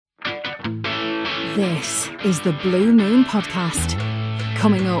This is the Blue Moon Podcast.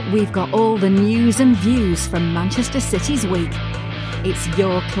 Coming up, we've got all the news and views from Manchester City's week. It's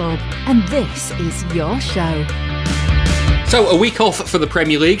your club, and this is your show. So, a week off for the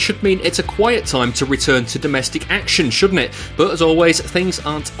Premier League should mean it's a quiet time to return to domestic action, shouldn't it? But as always, things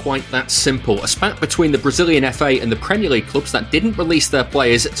aren't quite that simple. A spat between the Brazilian FA and the Premier League clubs that didn't release their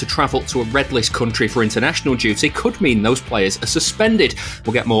players to travel to a red list country for international duty could mean those players are suspended.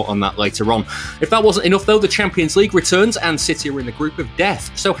 We'll get more on that later on. If that wasn't enough though, the Champions League returns and City are in the group of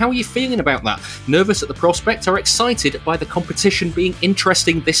death. So how are you feeling about that? Nervous at the prospect or excited by the competition being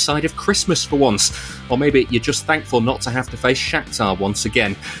interesting this side of Christmas for once? Or maybe you're just thankful not to have to face Shakhtar once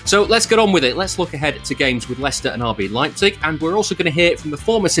again. So let's get on with it. Let's look ahead to games with Leicester and RB Leipzig, and we're also going to hear from the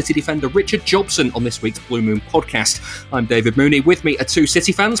former City defender Richard Jobson on this week's Blue Moon podcast. I'm David Mooney. With me are two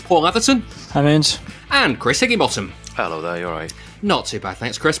City fans, Paul Atherton. Hi, Moons. And Chris Higginbottom. Hello there, you alright? Not too bad,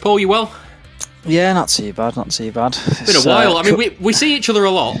 thanks, Chris. Paul, you well? Yeah, not too bad. It's been a while. I mean, we see each other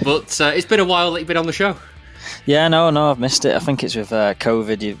a lot, but it's been a while that you've been on the show. Yeah, no, I've missed it. I think it's with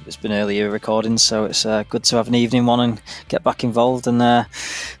COVID. It's been earlier recordings, so it's good to have an evening one and get back involved. And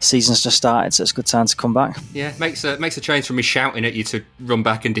season's just started, so it's a good time to come back. Yeah, makes a change from me shouting at you to run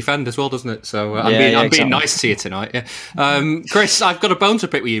back and defend as well, doesn't it? So I'm exactly. being nice to you tonight. Yeah. Chris, I've got a bone to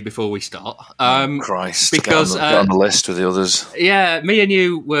pick with you before we start. Christ, because get on the list with the others. Yeah, me and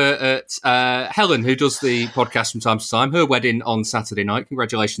you were at Helen, who does the podcast from time to time. Her wedding on Saturday night.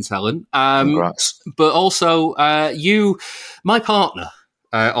 Congratulations, Helen. Congrats. But also, you, my partner,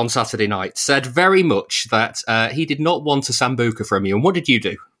 on Saturday night, said very much that he did not want a sambuca from you. And what did you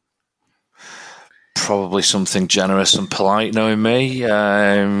do? Probably something generous and polite, knowing me.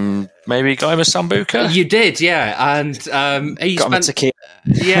 Maybe got him a sambuca? You did, yeah. And he spent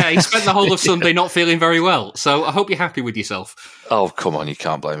the whole of Sunday not feeling very well. So I hope you're happy with yourself. Oh, come on, you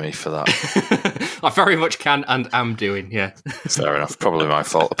can't blame me for that. I very much can and am doing, yeah. Fair enough, probably my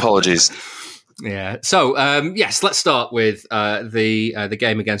fault. Apologies. Yeah. So, yes, let's start with the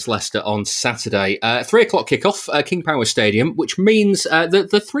game against Leicester on Saturday. 3 o'clock kickoff, King Power Stadium, which means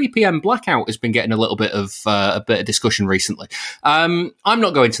the 3 p.m. blackout has been getting a little bit of discussion recently. I'm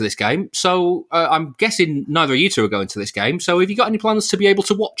not going to this game, so I'm guessing neither of you two are going to this game. So, have you got any plans to be able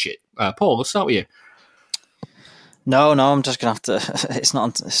to watch it? Paul, let's start with you. No, I'm just gonna have to. It's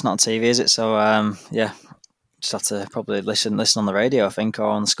not on TV, is it? So, just have to probably listen on the radio, I think, or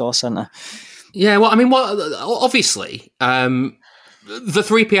on the Score Centre. Yeah, well, I mean, obviously, the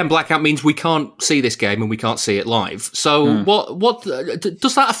 3 p.m. blackout means we can't see this game and we can't see it live. So, what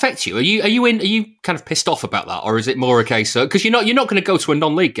does that affect you? Are you kind of pissed off about that, or is it more a case of because you're not going to go to a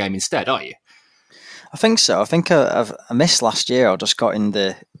non-league game instead, are you? I think so. I think I missed last year. I just got in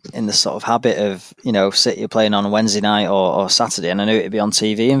the sort of habit of, City playing on a Wednesday night or Saturday, and I knew it'd be on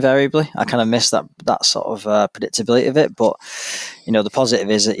TV invariably. I kind of missed that sort of predictability of it. But the positive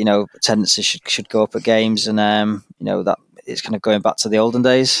is that attendances should go up at games, and that it's kind of going back to the olden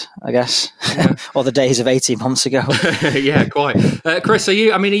days, I guess, or the days of 18 months ago. Yeah, quite. Chris, are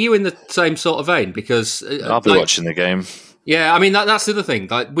you in the same sort of vein? Because I'll be watching the game. Yeah, I mean that's the other thing.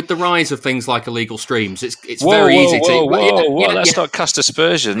 Like with the rise of things like illegal streams, it's very easy to. Whoa! Let's not cast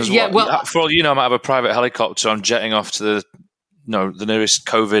aspersions. Yeah, well, for all you know, I might have a private helicopter. I'm jetting off to the nearest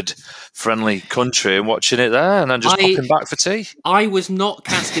COVID-friendly country and watching it there, and then just popping back for tea. I was not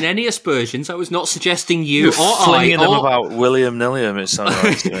casting any aspersions. I was not suggesting you You're or flinging them about William Nilliam. It sounds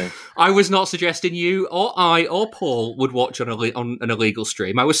like to me. I was not suggesting you or I or Paul would watch on an illegal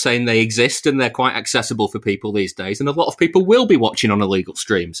stream. I was saying they exist and they're quite accessible for people these days, and a lot of people will be watching on illegal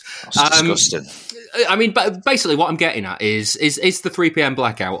streams. That's disgusting. I mean, but basically, what I'm getting at is the 3 p.m.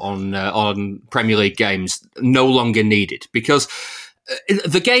 blackout on Premier League games no longer needed because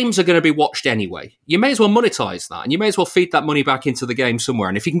the games are going to be watched anyway. You may as well monetize that, and you may as well feed that money back into the game somewhere.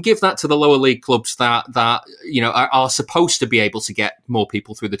 And if you can give that to the lower league clubs that are supposed to be able to get more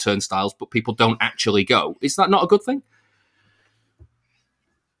people through the turnstiles, but people don't actually go, is that not a good thing?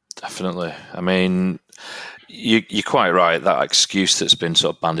 Definitely. I mean, you're quite right. That excuse that's been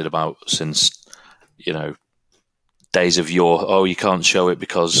sort of bandied about since days of yore. Oh, you can't show it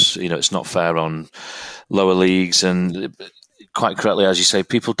because it's not fair on lower leagues, and quite correctly, as you say,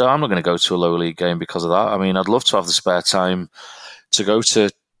 people don't. I'm not going to go to a lower league game because of that. I mean, I'd love to have the spare time to go to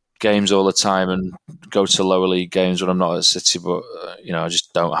games all the time and go to lower league games when I'm not at City, but I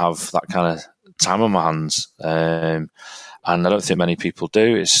just don't have that kind of time on my hands, and I don't think many people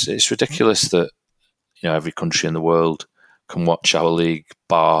do. It's ridiculous that every country in the world can watch our league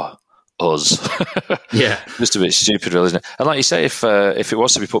bar us. Yeah, just a bit stupid, really, isn't it? And like you say, if it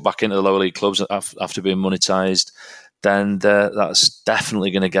was to be put back into the lower league clubs after being monetised, then that's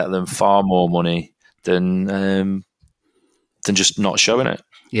definitely going to get them far more money than just not showing it.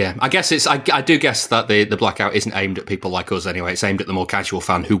 Yeah, I guess I do guess that the blackout isn't aimed at people like us anyway. It's aimed at the more casual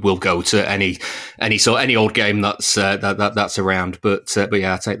fan who will go to any old game that's around. But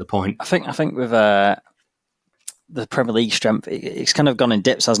yeah, I take the point. I think with the Premier League strength, it's kind of gone in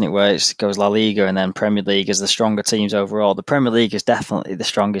dips, hasn't it? Where it goes La Liga and then Premier League as the stronger teams overall. The Premier League is definitely the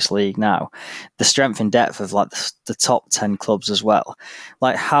strongest league now. The strength and depth of like the top 10 clubs as well.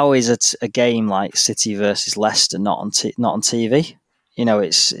 Like, how is it a game like City versus Leicester not on TV? You know,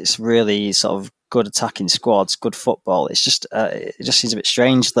 it's really sort of good attacking squads, good football. It's just it just seems a bit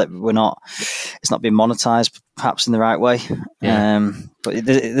strange that it's not being monetized perhaps in the right way. Yeah. But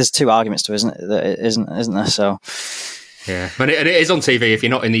there's two arguments to it, isn't there? So yeah, and it is on TV if you're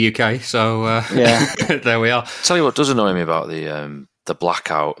not in the UK. So yeah, there we are. Tell you what does annoy me about the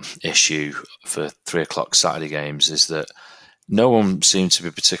blackout issue for 3:00 Saturday games is that no one seemed to be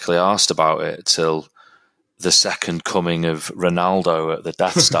particularly arsed about it till the second coming of Ronaldo at the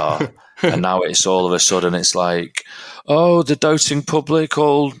Death Star. And now it's all of a sudden it's like, oh, the doting public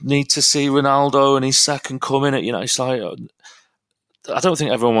all need to see Ronaldo and his second coming. It's like, I don't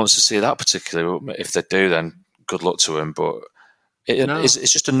think everyone wants to see that particularly. If they do, then good luck to him. But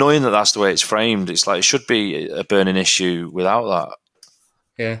it's just annoying that that's the way it's framed. It's like it should be a burning issue without that.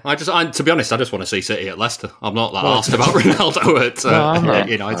 Yeah, to be honest, I just want to see City at Leicester. I'm not that asked about Ronaldo at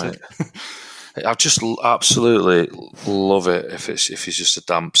United. Right. I just absolutely love it if he's just a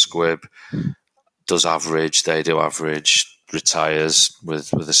damp squib, does average, they do average, retires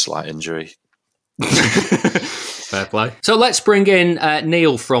with a slight injury. Fair play. So let's bring in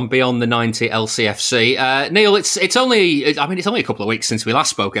Neil from Beyond the 90 LCFC. Neil, it's only a couple of weeks since we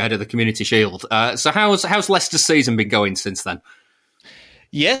last spoke ahead of the Community Shield. So how's Leicester's season been going since then?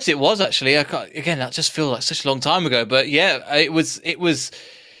 Yes, it was actually. I just feel like such a long time ago, but yeah, it was.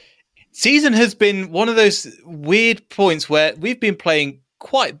 Season has been one of those weird points where we've been playing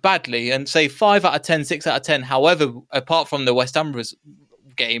quite badly and say 5 out of 10, 6 out of 10. However, apart from the West Ham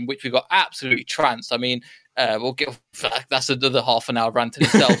game, which we got absolutely trounced. I mean, that's another half an hour rant in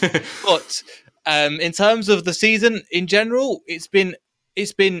itself. But in terms of the season in general, it's been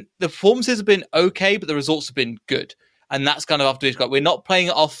the performances have been okay, but the results have been good. And that's kind of after we've got. We're not playing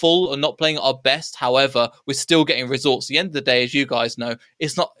at our full or not playing at our best. However, we're still getting results. At the end of the day, as you guys know,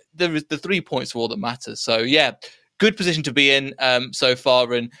 it's not the 3 points are all that matters. So yeah, good position to be in so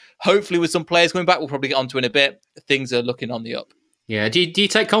far, and hopefully with some players coming back, we'll probably get onto in a bit. Things are looking on the up. Yeah, do you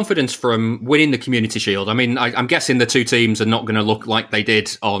take confidence from winning the Community Shield? I mean, I'm guessing the two teams are not going to look like they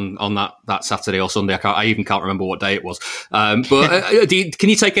did on that Saturday or Sunday. I even can't remember what day it was. But can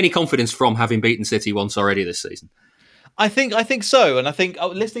you take any confidence from having beaten City once already this season? I think so, and I think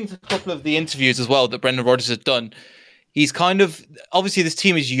listening to a couple of the interviews as well that Brendan Rodgers has done, he's kind of obviously this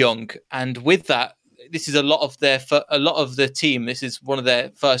team is young, and with that, this is a lot of the team. This is one of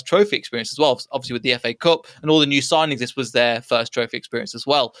their first trophy experience as well. Obviously, with the FA Cup and all the new signings, this was their first trophy experience as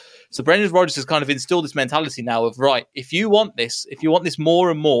well. So Brendan Rodgers has kind of instilled this mentality now of right, if you want this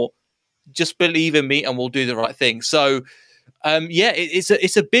more and more, just believe in me, and we'll do the right thing. So.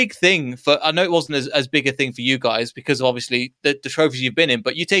 It's a big thing for. I know it wasn't as big a thing for you guys because of obviously the trophies you've been in,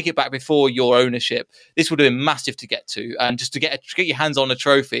 but you take it back before your ownership. This would have been massive to get to, and just to get your hands on a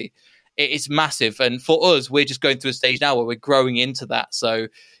trophy, it's massive. And for us, we're just going through a stage now where we're growing into that. So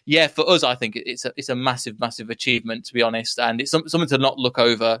yeah, for us, I think it's a massive achievement, to be honest, and it's something to not look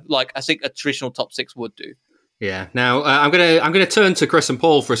over, like I think a traditional top 6 would do. Yeah. Now I'm gonna turn to Chris and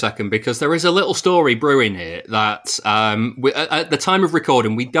Paul for a second because there is a little story brewing here that at the time of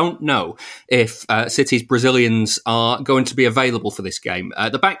recording we don't know if City's Brazilians are going to be available for this game.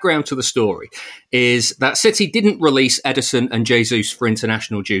 The background to the story is that City didn't release Ederson and Jesus for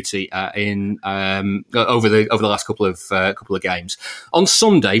international duty over the last couple of games. On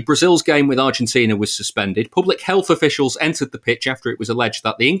Sunday, Brazil's game with Argentina was suspended. Public health officials entered the pitch after it was alleged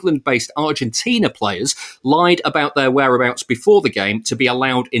that the England-based Argentina players lied about their whereabouts before the game to be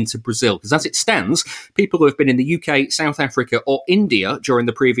allowed into Brazil. Because as it stands, people who have been in the UK, South Africa or India during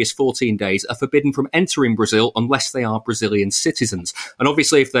the previous 14 days are forbidden from entering Brazil unless they are Brazilian citizens. And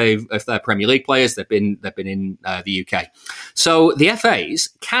obviously if they're Premier League players, they've been in the UK. So the FAs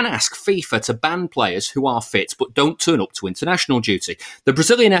can ask FIFA to ban players who are fit but don't turn up to international duty. The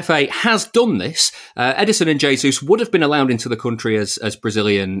Brazilian FA has done this. Ederson and Jesus would have been allowed into the country as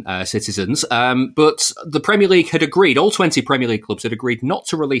Brazilian citizens, but the Premier Premier League had agreed, all 20 Premier League clubs had agreed not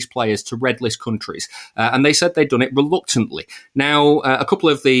to release players to red list countries, and they said they'd done it reluctantly. Now, a couple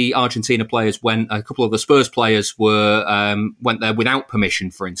of the Argentina players went, a couple of the Spurs players went there without permission,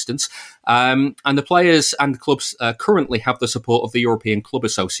 for instance, and the players and clubs currently have the support of the European Club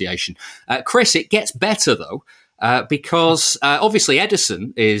Association. Chris, it gets better, though. Because obviously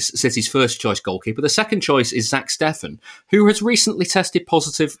Ederson is City's first choice goalkeeper. The second choice is Zach Steffen, who has recently tested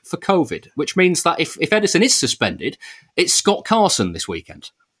positive for COVID, which means that if Ederson is suspended, it's Scott Carson this weekend.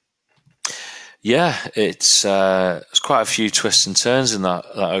 Yeah, it's quite a few twists and turns in that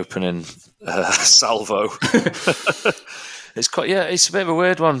opening salvo. It's a bit of a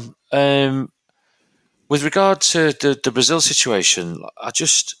weird one. With regard to the Brazil situation,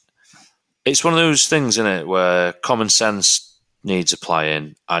 it's one of those things, isn't it, where common sense needs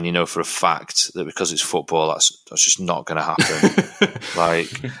applying, and you know for a fact that because it's football, that's just not going to happen. Like,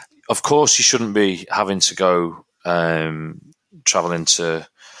 of course, you shouldn't be having to go traveling to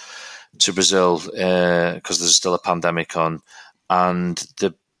Brazil because there's still a pandemic on, and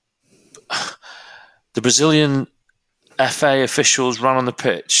the Brazilian FA officials ran on the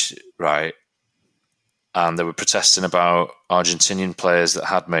pitch, right? And they were protesting about Argentinian players that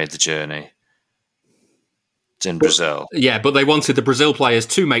had made the journey in Brazil. Yeah, but they wanted the Brazil players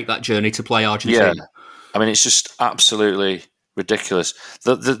to make that journey to play Argentina. Yeah. I mean, it's just absolutely ridiculous.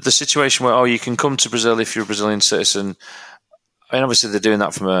 The situation where, you can come to Brazil if you're a Brazilian citizen. I mean, obviously they're doing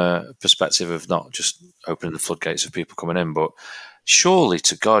that from a perspective of not just opening the floodgates of people coming in, but surely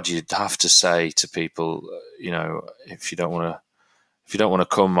to God, you'd have to say to people, if you don't want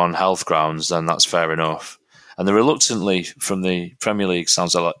to come on health grounds, then that's fair enough. And the reluctantly from the Premier League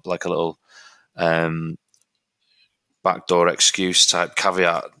sounds like a little backdoor excuse type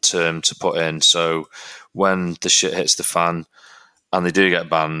caveat term to put in. So when the shit hits the fan and they do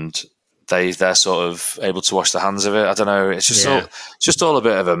get banned, they're sort of able to wash their hands of it. I don't know. It's just all a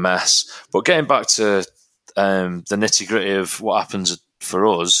bit of a mess. But getting back to the nitty gritty of what happens for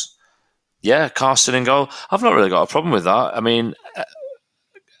us, Carson in goal. I've not really got a problem with that. I mean,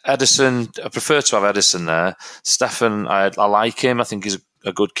 Ederson, I prefer to have Ederson there. Steffen, I like him. I think he's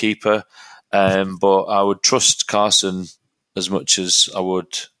a good keeper. But I would trust Carson as much as I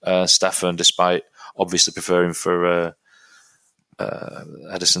would Steffen, despite obviously preferring for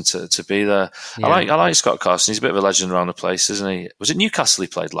Ederson to be there. Yeah. I like Scott Carson. He's a bit of a legend around the place, isn't he? Was it Newcastle he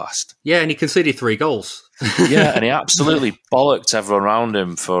played last? Yeah, and he conceded 3 goals. Yeah, and he absolutely bollocked everyone around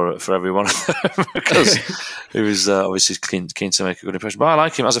him for every one of them because he was obviously keen to make a good impression. But I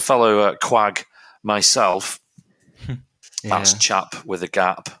like him as a fellow quag myself. That's chap with a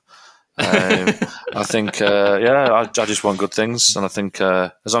gap. I think, I just want good things, and I think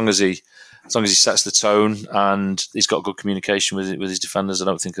as long as he sets the tone and he's got good communication with his defenders, I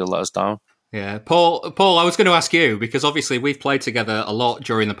don't think he'll let us down. Yeah, Paul, I was going to ask you, because obviously we've played together a lot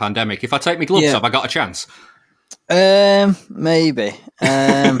during the pandemic. If I take my gloves off, I got a chance. Maybe.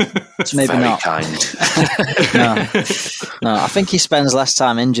 It's maybe very not. Kind. No. I think he spends less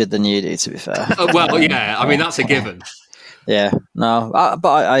time injured than you do, to be fair. Well, yeah. I mean, that's a given. Yeah, no, but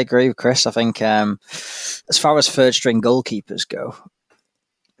I agree with Chris. I think as far as third string goalkeepers go,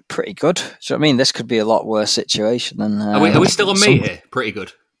 pretty good. Do you know what I mean? This could be a lot worse situation than. Are we still on me here? Pretty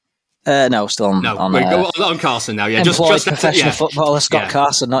good. No, still on. On Carson now. Yeah, just professional footballer Scott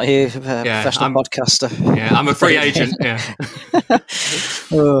Carson, not you, professional podcaster. Yeah, I'm a free agent. Yeah,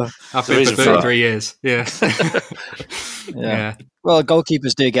 I've been for 33 years. Yeah. Yeah. Well,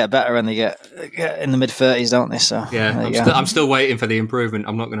 goalkeepers do get better when they get in the mid-30s, don't they? So yeah, I'm still waiting for the improvement.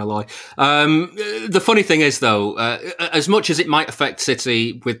 I'm not going to lie. The funny thing is, though, as much as it might affect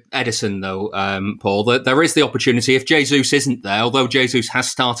City with Ederson, though, Paul, there is the opportunity if Jesus isn't there. Although Jesus has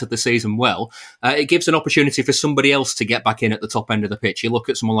started the season well, it gives an opportunity for somebody else to get back in at the top end of the pitch. You look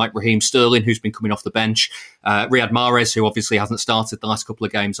at someone like Raheem Sterling, who's been coming off the bench, Riyad Mahrez, who obviously hasn't started the last couple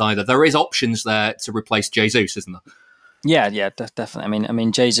of games either. There is options there to replace Jesus, isn't there? Yeah, definitely. I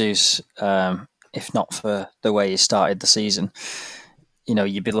mean, Jesus, if not for the way he started the season,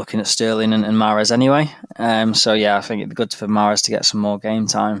 you'd be looking at Sterling and Mahrez anyway. So yeah, I think it'd be good for Mahrez to get some more game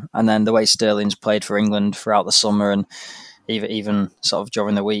time. And then the way Sterling's played for England throughout the summer and even sort of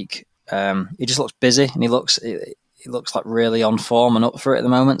during the week, he just looks busy and he looks like really on form and up for it at the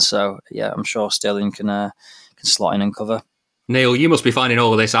moment. So yeah, I'm sure Sterling can slot in and cover. Neil, you must be finding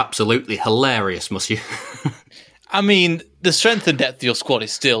all of this absolutely hilarious, must you? I mean, the strength and depth of your squad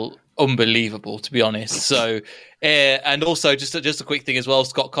is still unbelievable, to be honest. So, and also just a quick thing as well.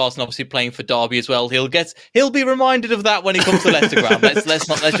 Scott Carson obviously playing for Derby as well. He'll be reminded of that when he comes to Leicester ground. Let's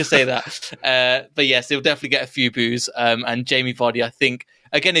just say that. But yes, he'll definitely get a few boos. And Jamie Vardy, I think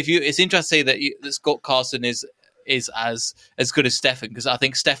again, it's interesting to say that Scott Carson is as good as Stefan, because I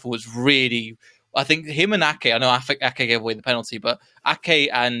think Stefan was really. I think him and Ake, I know Ake gave away the penalty, but Ake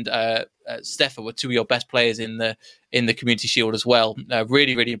and Stefan were two of your best players in the Community Shield as well.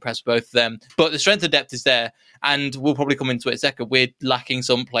 Really, really impressed with both of them. But the strength of depth is there, and we'll probably come into it in a second. We're lacking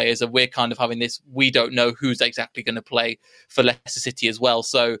some players, and we're kind of having this, we don't know who's exactly going to play for Leicester City as well.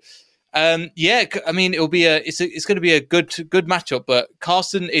 So, yeah, I mean, it's going to be a good matchup, but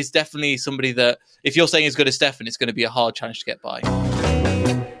Carson is definitely somebody that, if you're saying as good as Stefan, it's going to be a hard challenge to get by.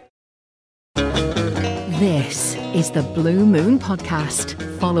 This is the Blue Moon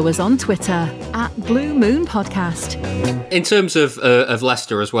Podcast. Follow us on Twitter @Blue Moon Podcast. In terms of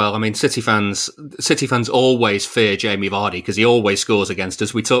Leicester as well, I mean, City fans always fear Jamie Vardy because he always scores against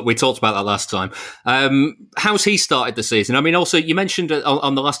us. We talked about that last time. How's he started the season? I mean, also you mentioned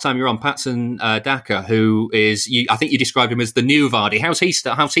on the last time you were on Patson Daka, who is I think you described him as the new Vardy. How's he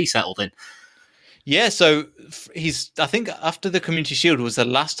settled in? Yeah, so I think after the Community Shield was the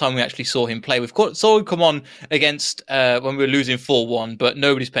last time we actually saw him play. Saw him come on against when we were losing 4-1, but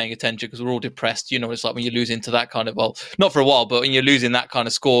nobody's paying attention because we're all depressed. You know, it's like when you lose into that kind of, well, not for a while, but when you're losing that kind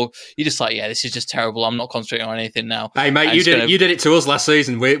of score, you're just like, yeah, this is just terrible. I'm not concentrating on anything now. Hey, mate, you did it to us last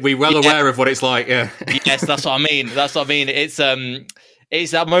season. We're well aware of what it's like, yeah. Yes, that's what I mean.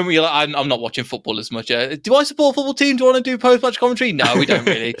 It's that moment you're like, I'm not watching football as much. Do I support a football team? Do I want to do post-match commentary? No, we don't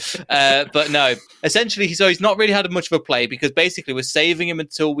really. But no, essentially, he's not really had much of a play because basically we're saving him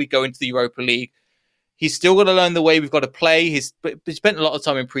until we go into the Europa League. He's still got to learn the way we've got to play. He's spent a lot of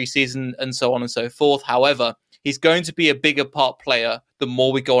time in pre-season and so on and so forth. However, he's going to be a bigger part player the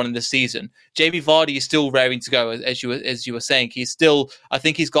more we go on in the season. Jamie Vardy is still raring to go, as you were saying. He's still, I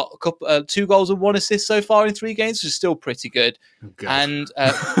think he's got 2 goals and 1 assist so far in 3 games, which is still pretty good. Okay. And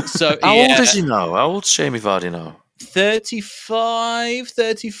so, how old is he now? How old's Jamie Vardy now? 35,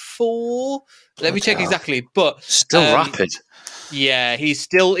 34. Let me check exactly, but still rapid. Yeah, he's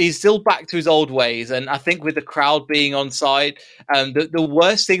still back to his old ways, and I think with the crowd being on side, the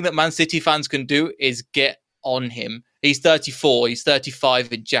worst thing that Man City fans can do is get on him. He's 34. He's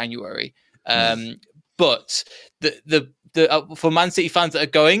 35 in January. But the for Man City fans that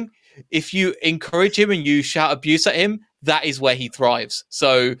are going, if you encourage him and you shout abuse at him, that is where he thrives.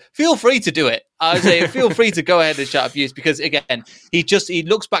 So feel free to do it. I would say feel free to go ahead and shout abuse because again, he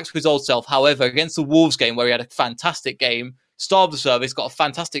looks back to his old self. However, against the Wolves game where he had a fantastic game, starved the service, got a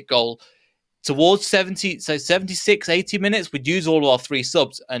fantastic goal. Towards 76, 80 minutes, we'd use all of our 3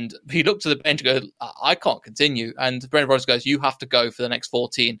 subs. And he looked to the bench and goes, I can't continue. And Brendan Rodgers goes, you have to go for the next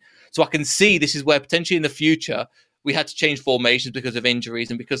 14. So I can see this is where potentially in the future, we had to change formations because of injuries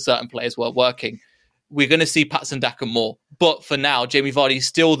and because certain players weren't working. We're going to see Patson Daka more. But for now, Jamie Vardy is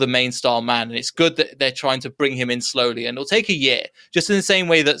still the main star man. And it's good that they're trying to bring him in slowly. And it'll take a year, just in the same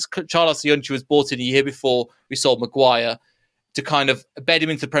way that Charles Asante was bought in a year before we sold Maguire, to kind of bed him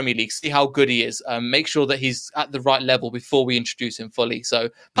into the Premier League, see how good he is, make sure that he's at the right level before we introduce him fully. So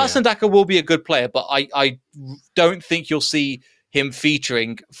Patson Daka will be a good player, but I don't think you'll see him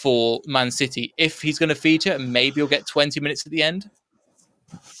featuring for Man City. If he's going to feature, maybe he'll get 20 minutes at the end.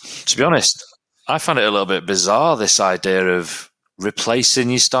 To be honest, I find it a little bit bizarre, this idea of replacing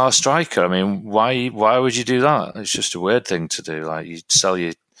your star striker. I mean, why would you do that? It's just a weird thing to do. Like, you sell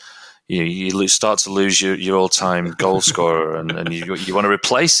your... You start to lose your all-time goal scorer, and you want to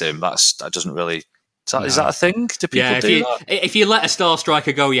replace him. That doesn't really. Is that a thing? Do people do that? If you let a star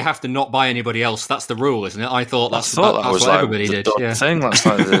striker go, you have to not buy anybody else. That's the rule, isn't it? I thought that's that what was like everybody the did. thing. That's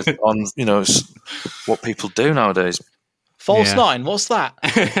like what people do nowadays. False 9. What's that?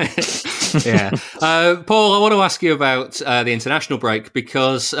 Yeah. Paul, I want to ask you about the international break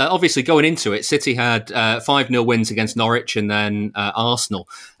because obviously going into it, City had 5-0 wins against Norwich and then Arsenal.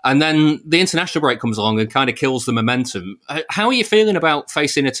 And then the international break comes along and kind of kills the momentum. How are you feeling about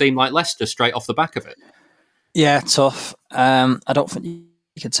facing a team like Leicester straight off the back of it? Yeah, tough. I don't think you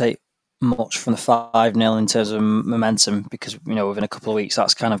could take much from the 5-0 in terms of momentum because, within a couple of weeks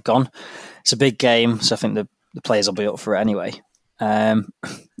that's kind of gone. It's a big game, so I think the players will be up for it anyway.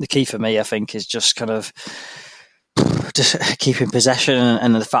 The key for me, I think, is just kind of just keeping possession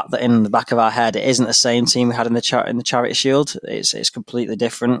and the fact that in the back of our head, it isn't the same team we had in the Charity Shield. It's completely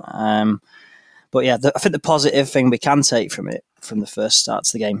different. But yeah, I think the positive thing we can take from it, from the first start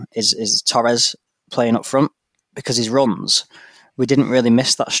to the game, is Torres playing up front because his runs we didn't really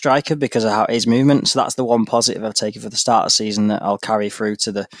miss that striker because of his movement. So that's the one positive I've taken for the start of the season that I'll carry through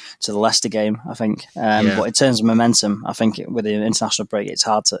to the Leicester game, I think. But in terms of momentum, I think with the international break, it's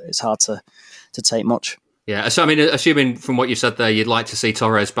hard to take much. Yeah, so I mean, assuming from what you said there, you'd like to see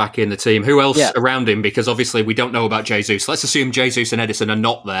Torres back in the team. Who else around him? Because obviously we don't know about Jesus. Let's assume Jesus and Edison are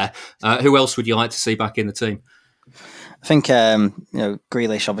not there. Who else would you like to see back in the team? I think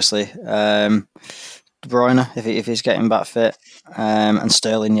Grealish, obviously, De Bruyne if he's getting back fit, and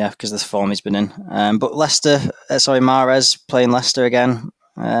Sterling, because of the form he's been in. But Mahrez playing Leicester again.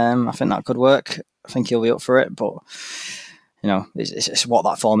 I think that could work. I think he'll be up for it, but it's what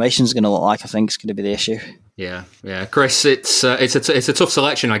that formation is going to look like. I think is going to be the issue. Yeah, Chris, it's a tough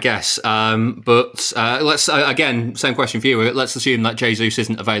selection, I guess. But let's again, same question for you. Let's assume that Jesus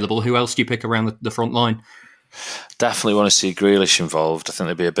isn't available. Who else do you pick around the front line? Definitely want to see Grealish involved. I think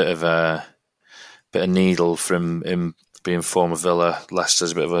there'd be a bit of needle from him being former Villa.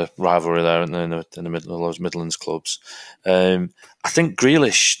 Leicester's a bit of a rivalry there in the middle of those Midlands clubs. I think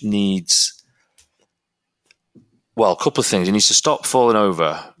Grealish needs, a couple of things. He needs to stop falling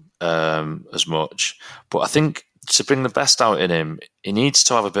over as much. But I think to bring the best out in him, he needs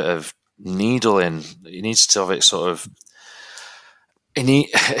to have a bit of needle in. He needs to have it sort of... in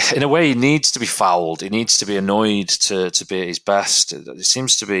a way, he needs to be fouled. He needs to be annoyed to be at his best. It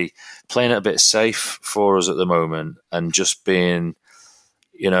seems to be playing it a bit safe for us at the moment and just being,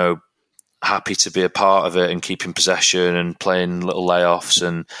 happy to be a part of it and keeping possession and playing little layoffs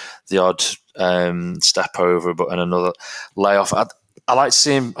and the odd step over, and another layoff. I'd like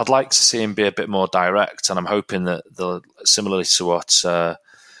to see him be a bit more direct, and I'm hoping that similarly to what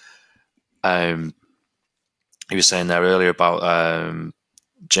he was saying there earlier about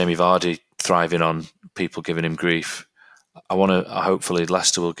Jamie Vardy thriving on people giving him grief. Hopefully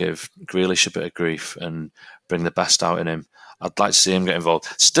Leicester will give Grealish a bit of grief and bring the best out in him. I'd like to see him get involved.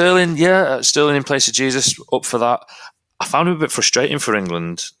 Sterling in place of Jesus, up for that. I found him a bit frustrating for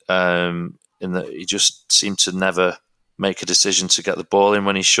England in that he just seemed to never make a decision to get the ball in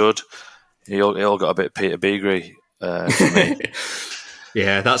when he should. He all got a bit Peter Beagrie for me.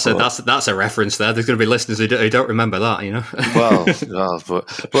 Yeah, that's a reference there. There's going to be listeners who don't remember that,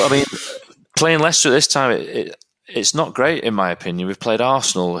 but I mean, playing Leicester at this time, it's not great in my opinion. We've played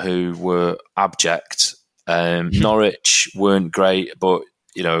Arsenal, who were abject. Norwich weren't great, but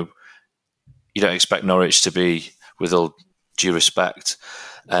you don't expect Norwich to be, with all due respect,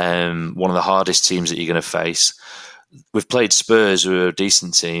 one of the hardest teams that you're going to face. We've played Spurs, who are a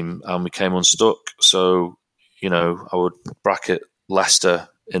decent team, and we came unstuck. So, I would bracket Leicester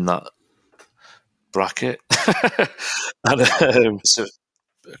in that bracket, and so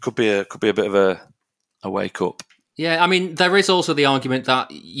it could be a bit of a wake up. Yeah, I mean, there is also the argument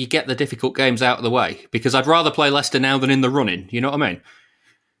that you get the difficult games out of the way, because I'd rather play Leicester now than in the running. You know what I mean?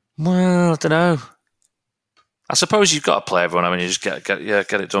 Well, I don't know. I suppose you've got to play everyone. I mean, you just get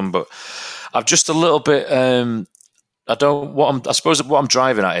it done. But I've just a little bit. I suppose what I'm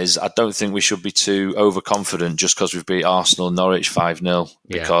driving at is I don't think we should be too overconfident just because we've beat Arsenal and Norwich 5-0.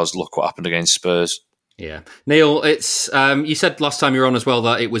 Because look what happened against Spurs. Yeah, Neil, it's you said last time you were on as well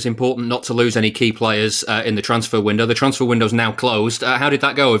that it was important not to lose any key players in the transfer window. The transfer window's now closed. How did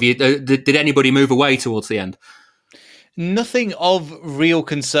that go? Did anybody move away towards the end? Nothing of real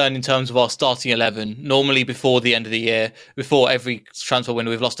concern in terms of our starting 11. Normally, before the end of the year, before every transfer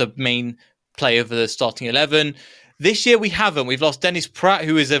window, we've lost a main player for the starting 11. This year we haven't. We've lost Dennis Pratt,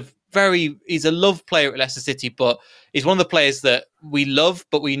 who is he's a loved player at Leicester City, but he's one of the players that we love,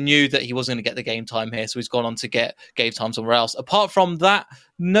 but we knew that he wasn't going to get the game time here, so he's gone on to get game time somewhere else. Apart from that,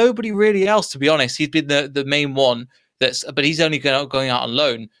 nobody really else, to be honest. He's been the main one, but he's only going out on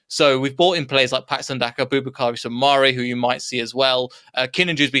loan. So we've brought in players like Paxton Daka, Boubakary Soumaré, who you might see as well.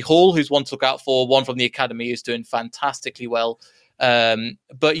 Kiernan Dewsbury-Hall, who's one to look out for, one from the academy, who's doing fantastically well.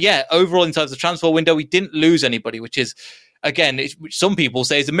 But yeah, overall in terms of the transfer window, we didn't lose anybody, which is, again, which some people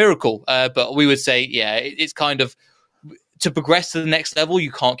say is a miracle. But we would say, it's kind of, to progress to the next level,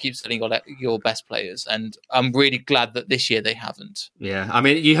 you can't keep selling your best players. And I'm really glad that this year they haven't. Yeah, I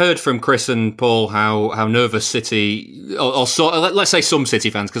mean, you heard from Chris and Paul how nervous City, or let's say some City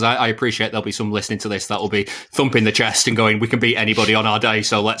fans, because I appreciate there'll be some listening to this that will be thumping the chest and going, we can beat anybody on our day,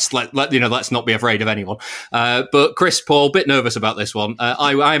 so let's not be afraid of anyone. But Chris, Paul, a bit nervous about this one.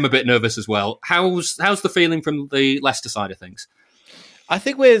 I am a bit nervous as well. How's the feeling from the Leicester side of things? I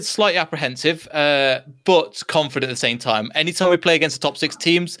think we're slightly apprehensive, but confident at the same time. Anytime we play against the top 6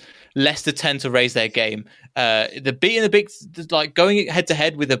 teams, Leicester tend to raise their game. Like going head to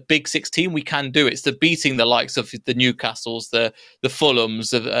head with a big 6 team, we can do it. It's the beating the likes of the Newcastles, the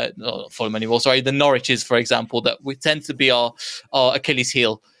Fulhams, not Fulham anymore. Sorry, the Norwiches, for example, that we tend to be our Achilles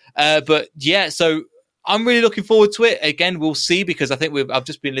heel. But yeah, so I'm really looking forward to it. Again, we'll see, because I think I've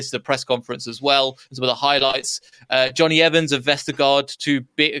just been listening to a press conference as well, some of the highlights. Johnny Evans of Vestergaard,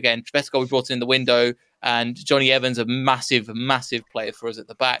 Vestergaard we brought in the window, and Johnny Evans, a massive, massive player for us at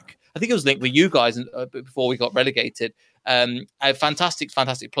the back. I think it was linked with you guys before we got relegated. A fantastic,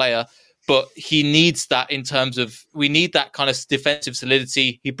 fantastic player, but he needs that we need that kind of defensive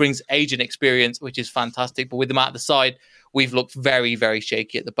solidity. He brings age and experience, which is fantastic, but with him out the side, we've looked very, very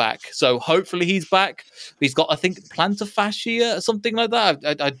shaky at the back. So hopefully he's back. He's got, I think, plantar fascia or something like that.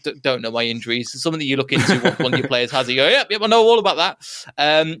 I don't know my injuries. It's something that you look into when one of your players has it. You go, yep, I know all about that.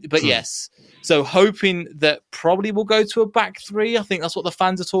 But yes, so hoping that probably we'll go to a back 3. I think that's what the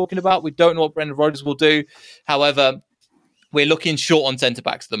fans are talking about. We don't know what Brendan Rodgers will do. However, we're looking short on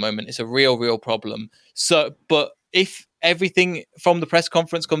centre-backs at the moment. It's a real, real problem. So, but if everything from the press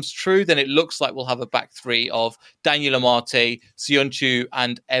conference comes true, then it looks like we'll have a back 3 of Daniel Amate, Sionchu,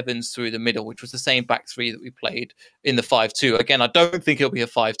 and Evans through the middle, which was the same back 3 that we played in the 5-2. Again, I don't think it'll be a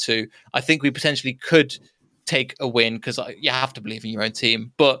 5-2. I think we potentially could take a win, because you have to believe in your own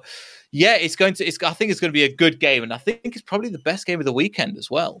team. But yeah, I think it's going to be a good game, and I think it's probably the best game of the weekend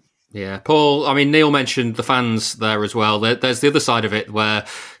as well. Yeah, Paul, I mean, Neil mentioned the fans there as well. There's the other side of it where,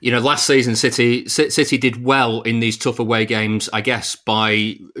 last season City did well in these tough away games, I guess,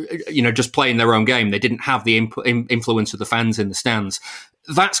 by, just playing their own game. They didn't have the influence of the fans in the stands.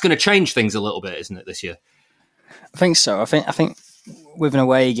 That's going to change things a little bit, isn't it, this year? I think so. I think with an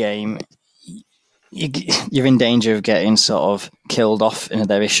away game, you're in danger of getting sort of killed off in a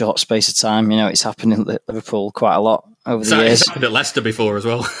very short space of time. It's happened in Liverpool quite a lot over the years. It's happened at Leicester before as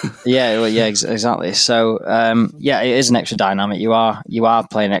well. Exactly. So, it is an extra dynamic. You are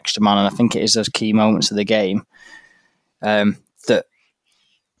playing extra man, and I think it is those key moments of the game that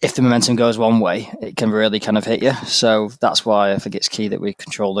if the momentum goes one way, it can really kind of hit you. So that's why I think it's key that we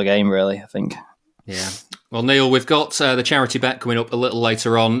control the game, really, I think. Yeah. Well, Neil, we've got the charity bet coming up a little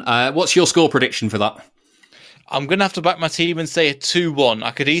later on. What's your score prediction for that? I'm going to have to back my team and say a 2-1.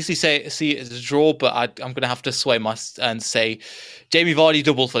 I could easily see it as a draw, but I'm going to have to sway and say Jamie Vardy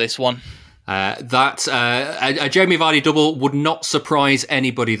double for this one. A Jamie Vardy double would not surprise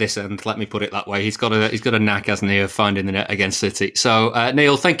anybody this end. Let me put it that way. He's got a knack, hasn't he, of finding the net against City. So,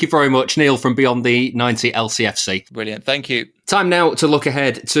 Neil, thank you very much. Neil from Beyond the 90 LCFC. Brilliant. Thank you. Time now to look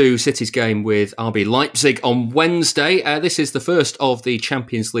ahead to City's game with RB Leipzig on Wednesday. This is the first of the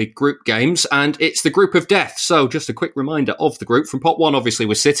Champions League group games, and it's the group of death. So just a quick reminder of the group. From pot 1, obviously,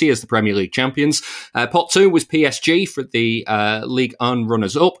 was City as the Premier League champions. Pot 2 was PSG for the Ligue 1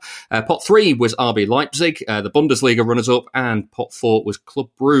 runners-up. Pot 3 was RB Leipzig, the Bundesliga runners-up. And pot 4 was Club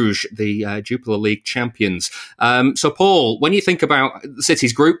Brugge, the Jupiler League champions. So, Paul, when you think about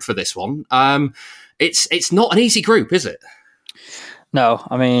City's group for this one, it's not an easy group, is it? No,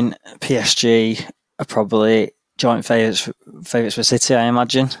 I mean, PSG are probably joint favourites for City, I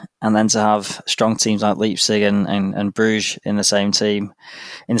imagine. And then to have strong teams like Leipzig and Bruges in the same team,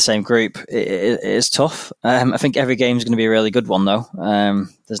 in the same group, it is tough. I think every game is going to be a really good one, though.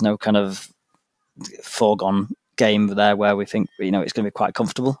 There's no kind of foregone game there where we think, it's going to be quite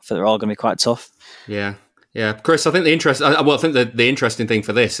comfortable. I think they're all going to be quite tough. Yeah. Yeah, Chris, I think the interesting thing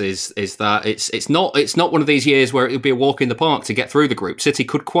for this is that it's not one of these years where it would be a walk in the park to get through the group. City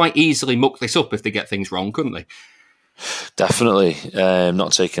could quite easily muck this up if they get things wrong, couldn't they? Definitely.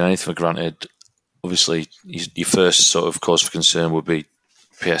 Not taking anything for granted. Obviously, your first sort of cause for concern would be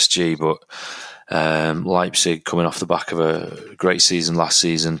PSG, but Leipzig coming off the back of a great season last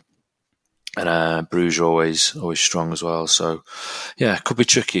season. And Bruges always strong as well. So, yeah, could be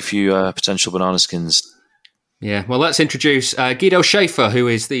tricky. A few potential banana skins. Yeah, well, let's introduce Guido Schaefer, who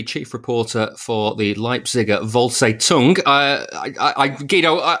is the chief reporter for the Leipziger Volkszeitung.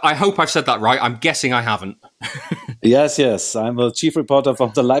 Guido, I hope I've said that right. I'm guessing I haven't. Yes. I'm a chief reporter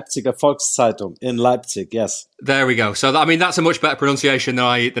from the Leipziger Volkszeitung in Leipzig, yes. There we go. So, that's a much better pronunciation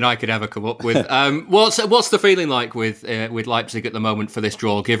than I could ever come up with. What's the feeling like with Leipzig at the moment for this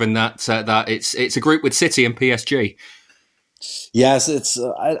draw, given that it's a group with City and PSG? Yes, it's.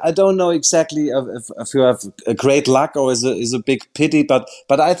 I don't know exactly if you have a great luck or is a big pity, but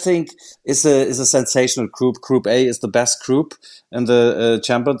I think it's a sensational group. Group A is the best group in the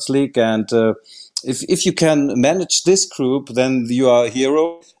Champions League, and if you can manage this group, then you are a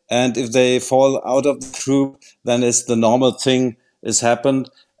hero. And if they fall out of the group, then it's the normal thing is happened.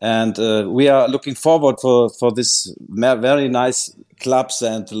 And we are looking forward for this very nice clubs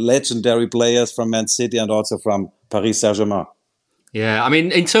and legendary players from Man City and also from Paris Saint-Germain. Yeah, I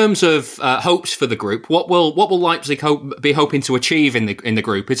mean, in terms of hopes for the group, what will Leipzig be hoping to achieve in the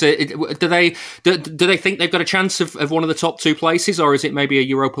group? Is do they think they've got a chance of one of the top two places, or is it maybe a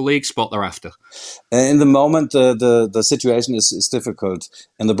Europa League spot they're after? In the moment, the situation is difficult.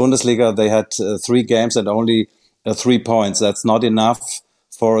 In the Bundesliga, they had 3 games and only 3 points. That's not enough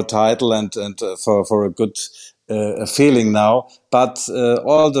for a title and for a good feeling now. But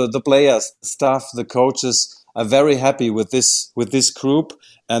all the players, staff, the coaches are very happy with this group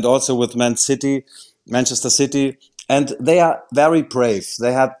and also with Manchester City, and they are very brave.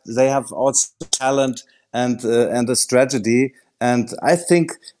 They have also talent and a strategy, and I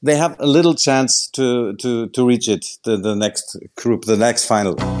think they have a little chance to reach it, the next group, the next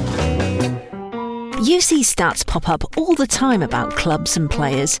final. You see stats pop up all the time about clubs and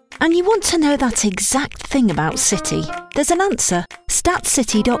players, and you want to know that exact thing about City. There's an answer.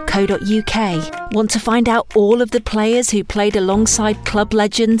 Statscity.co.uk. Want to find out all of the players who played alongside club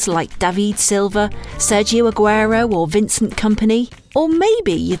legends like David Silva, Sergio Aguero or Vincent Kompany? Or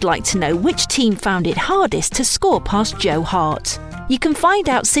maybe you'd like to know which team found it hardest to score past Joe Hart. You can find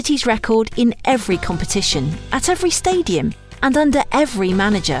out City's record in every competition, at every stadium, and under every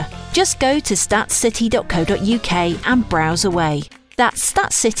manager. Just go to statscity.co.uk and browse away. That's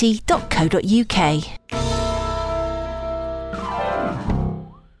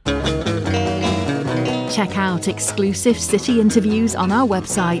statscity.co.uk. Check out exclusive City interviews on our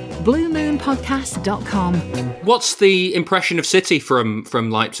website, bluemoonpodcast.com. What's the impression of City from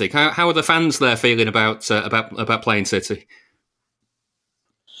Leipzig? How are the fans there feeling about playing City?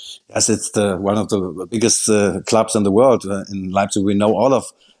 Yes, it's one of the biggest clubs in the world. In Leipzig, we know all of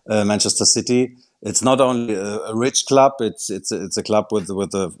Manchester City. It's not only a rich club; it's a club with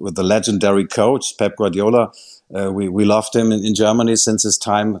a legendary coach, Pep Guardiola. We loved him in Germany since his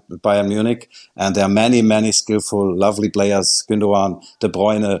time at Bayern Munich, and there are many skillful, lovely players: Gündogan, De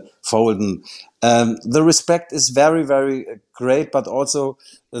Bruyne, Foden. The respect is very, very great, but also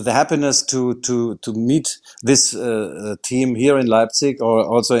the happiness to meet this team here in Leipzig or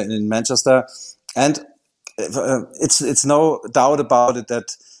also in Manchester. And it's no doubt about it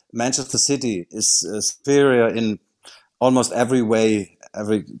that Manchester City is superior in almost every way.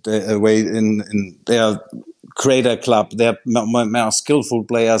 In they are greater club. They have more skillful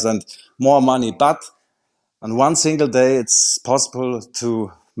players and more money. But on one single day, it's possible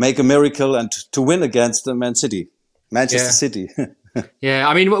to make a miracle and to win against Manchester City. Yeah,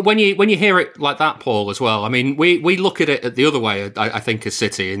 I mean, when you hear it like that, Paul, as well, I mean, we look at it the other way, I think, as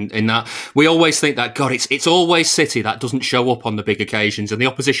City, in that we always think that, God, it's always City that doesn't show up on the big occasions, and the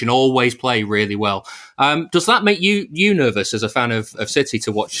opposition always play really well. Does that make you nervous as a fan of City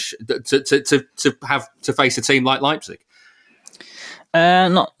to watch, to have to face a team like Leipzig?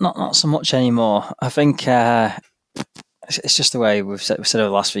 Not so much anymore. I think it's just the way we've said over the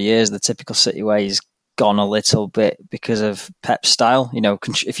last few years. The typical City way is gone a little bit because of Pep's style. You know,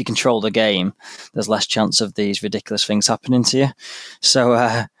 if you control the game, there's less chance of these ridiculous things happening to you.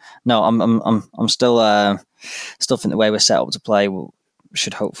 So no, I'm still think the way we're set up to play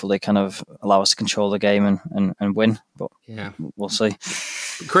should hopefully kind of allow us to control the game and win. But yeah, we'll see.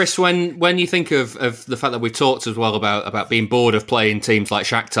 Chris, when you think of the fact that we've talked as well about being bored of playing teams like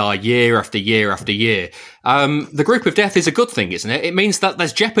Shakhtar year after year after year, the group of death is a good thing, isn't it? It means that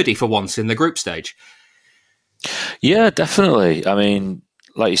there's jeopardy for once in the group stage. Yeah, definitely. I mean,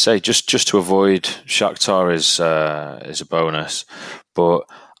 like you say, just to avoid Shakhtar is a bonus. But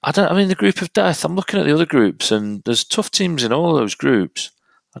the group of death, I'm looking at the other groups and there's tough teams in all those groups.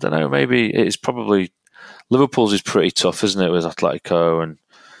 I don't know, maybe it's probably Liverpool's is pretty tough, isn't it, with Atletico and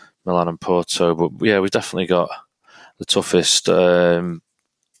Milan and Porto. But yeah, we've definitely got the toughest.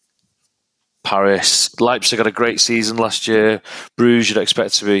 Paris, Leipzig had a great season last year. Bruges, you'd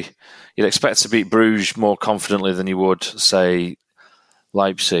expect to beat Bruges more confidently than you would, say,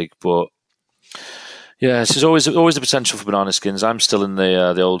 Leipzig. But yeah, there's always the potential for banana skins. I'm still in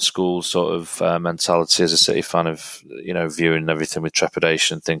the old school sort of mentality as a City fan of, you know, viewing everything with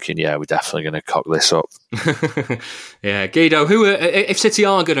trepidation, thinking, yeah, we're definitely going to cock this up. Yeah, Guido, if City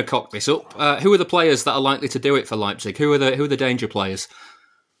are going to cock this up, who are the players that are likely to do it for Leipzig? Who are the danger players?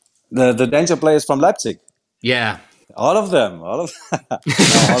 The danger players from Leipzig. Yeah. All of them. No, all of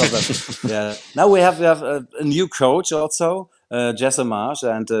them. Yeah. Now we have a new coach also, Jesse Marsch,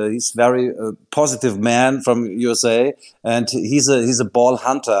 and he's very positive man from USA, and he's a ball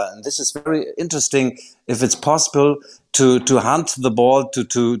hunter, and this is very interesting. If it's possible to hunt the ball,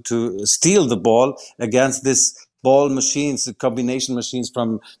 to steal the ball against this ball machines, the combination machines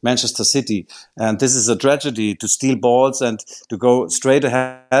from Manchester City. And this is a tragedy to steal balls and to go straight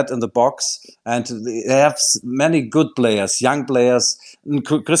ahead in the box. And they have many good players, young players.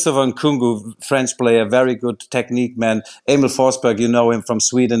 Christopher Nkunku, French player, very good technique man. Emil Forsberg, you know him from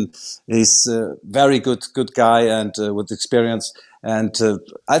Sweden. He's a very good guy and with experience. And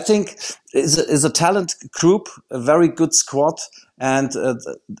I think is a talent group, a very good squad. And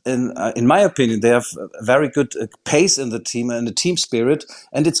in my opinion, they have a very good pace in the team and the team spirit.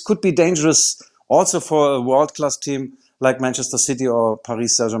 And it could be dangerous also for a world-class team like Manchester City or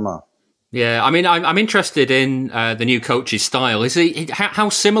Paris Saint-Germain. Yeah, I mean, I'm interested in the new coach's style. Is he? How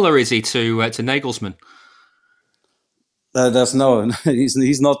similar is he to Nagelsmann? There's no,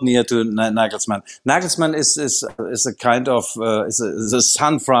 he's not near to Nagelsmann. Nagelsmann is a kind of is a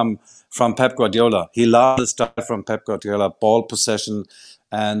son from Pep Guardiola. He loves the style from Pep Guardiola, ball possession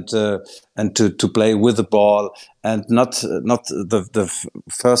and to play with the ball, and not the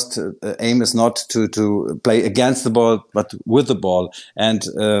first aim is not to play against the ball but with the ball. And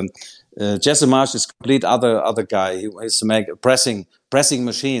Jesse Marsch is complete other guy. He is to make pressing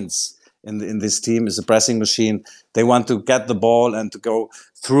machines. In this team is a pressing machine. They want to get the ball and to go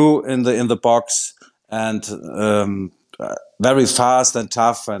through in the box and very fast and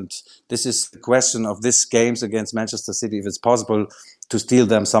tough. And this is the question of these games against Manchester City, if it's possible to steal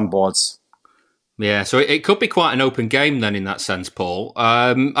them some balls. Yeah, so it could be quite an open game then in that sense, Paul.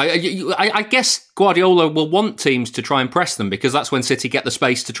 I guess Guardiola will want teams to try and press them because that's when City get the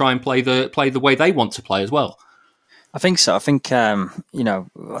space to try and play the way they want to play as well. I think so. I think,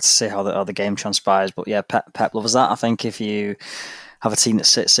 let's see how the game transpires. But yeah, Pep loves that. I think if you have a team that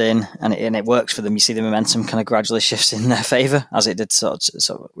sits in and it works for them, you see the momentum kind of gradually shifts in their favour, as it did sort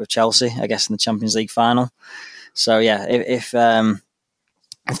of with Chelsea, I guess, in the Champions League final. So yeah, if they're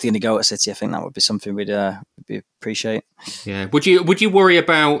going to go at City, I think that would be something we'd appreciate. Yeah. Would you worry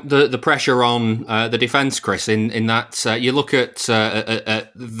about the pressure on the defence, Chris? In that you look at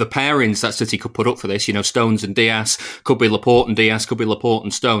the pairings that City could put up for this. You know, Stones and Diaz, could be Laporte and Diaz, could be Laporte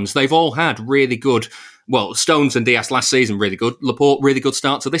and Stones. They've all had really good. Well, Stones and Diaz last season really good. Laporte really good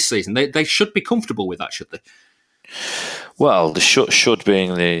start to this season. They should be comfortable with that, should they? Well, the should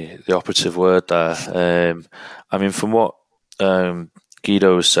being the operative word there. I mean, from what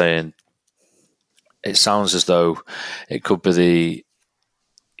Guido was saying, it sounds as though it could be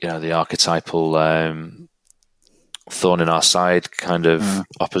the archetypal thorn in our side kind of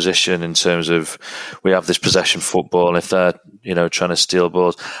opposition in terms of we have this possession football, and if they're trying to steal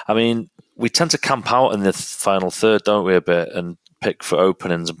balls, I mean, we tend to camp out in the final third, don't we, a bit, and pick for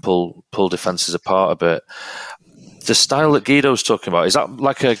openings and pull defences apart a bit. The style that Guido's talking about, is that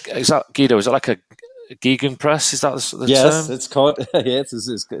like a gegenpress? Is that the yes, term? It's called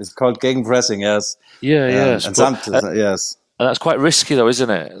it's called gegenpressing. Yes. Yeah. Yes. And sometimes, yes. And that's quite risky, though, isn't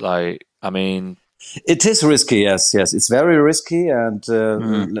it? Like, I mean, it is risky. Yes. It's very risky. And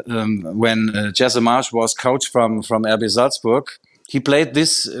when Jesse Marsch was coach from RB Salzburg, he played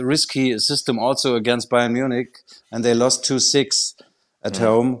this risky system also against Bayern Munich, and they lost 2-6 at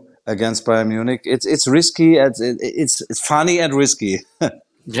home against Bayern Munich. It's risky. It's funny and risky.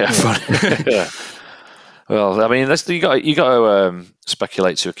 Yeah, funny. Yeah. Well, I mean, you got to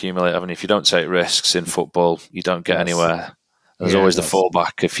speculate to accumulate. I mean, if you don't take risks in football, you don't get anywhere. There's always the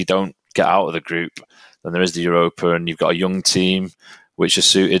fallback. If you don't get out of the group, then there is the Europa, and you've got a young team which are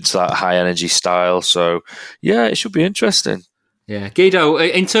suited to that high energy style. So, yeah, it should be interesting. Yeah, Guido.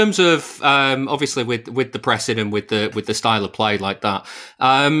 In terms of obviously with the pressing and with the style of play like that,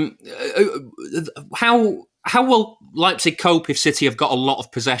 how will Leipzig cope if City have got a lot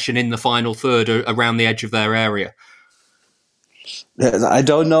of possession in the final third around the edge of their area? I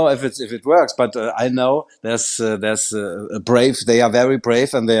don't know if it works, but I know there's a brave. They are very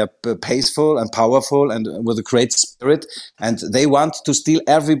brave, and they are paceful and powerful, and with a great spirit. And they want to steal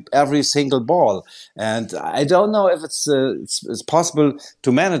every single ball. And I don't know if it's possible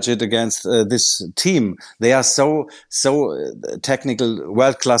to manage it against this team. They are so technical,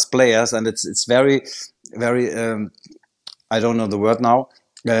 world class players, and it's very very. I don't know the word now.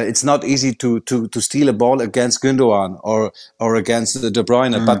 It's not easy to steal a ball against Gündoğan or against De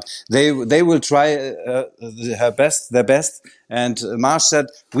Bruyne, but they will try their best. And Marsch said,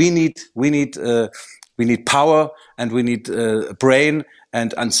 we need power, and we need brain,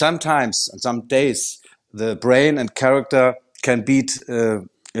 and sometimes, on some days, the brain and character can beat the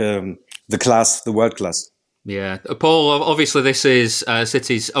world class. Yeah, Paul. Obviously, this is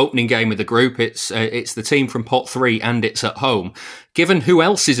City's opening game of the group. It's the team from pot 3, and it's at home. Given who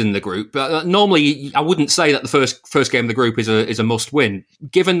else is in the group, normally I wouldn't say that the first game of the group is a must win.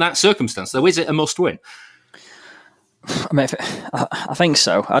 Given that circumstance, though, is it a must win? I mean, I think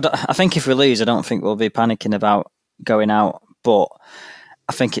so. I think if we lose, I don't think we'll be panicking about going out. But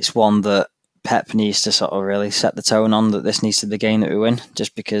I think it's one that Pep needs to sort of really set the tone on, that this needs to be the game that we win.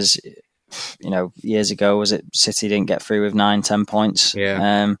 Just because, years ago, was it City didn't get through with 9-10 points?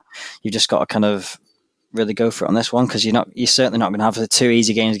 Yeah. You've just got to kind of really go for it on this one, because you're certainly not going to have the 2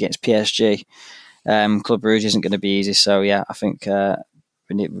 easy games against PSG. Club Brugge isn't going to be easy. So yeah, I think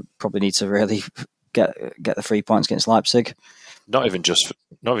we probably need to really get the 3 points against Leipzig. Not even just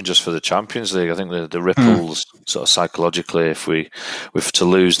for the Champions League. I think the ripples sort of psychologically, if we were to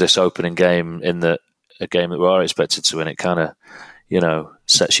lose this opening game in a game that we are expected to win, it kind of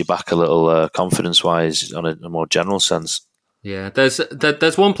sets you back a little confidence wise on a more general sense. Yeah,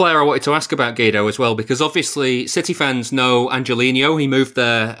 there's one player I wanted to ask about, Guido, as well, because obviously City fans know Angelino. He moved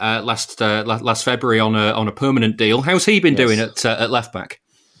there last February on a permanent deal. How's he been doing at left back?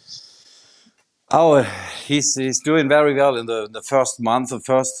 Oh, he's doing very well in the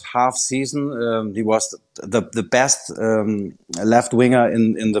first half season. He was the best left winger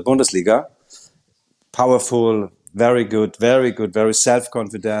in the Bundesliga. Powerful, very good, very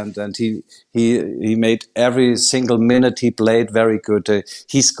self-confident, and he made every single minute he played very good.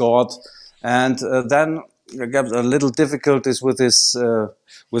 He scored, and then he got a little difficulties with his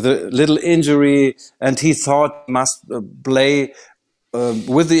with a little injury, and he thought he must play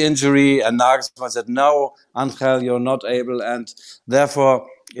with the injury, and Nagelsmann said, "No, Angel, you're not able," and therefore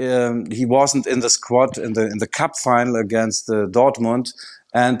he wasn't in the squad in the cup final against Dortmund,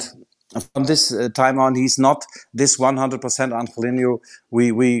 and from this time on, he's not this 100% Angelino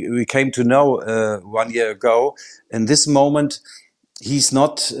we came to know 1 year ago. In this moment, he's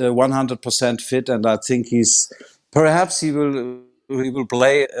not 100% fit, and I think perhaps he will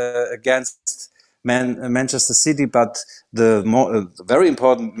play against Manchester City, but the very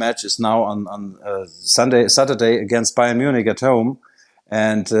important match is now on Saturday against Bayern Munich at home.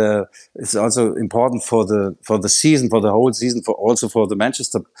 And it's also important for the season, for the whole season, for the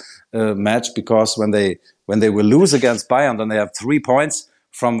Manchester match, because when they will lose against Bayern, then they have 3 points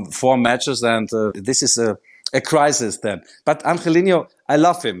from 4 matches, and this is a crisis then. But Angelino, I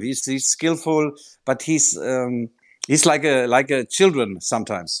love him. He's skillful, but he's like a children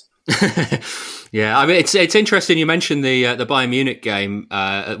sometimes. Yeah, I mean it's interesting you mentioned the Bayern Munich game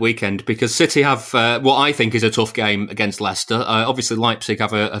at weekend, because City have what I think is a tough game against Leicester. Obviously, Leipzig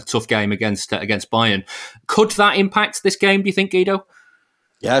have a tough game against Bayern. Could that impact this game, do you think, Guido?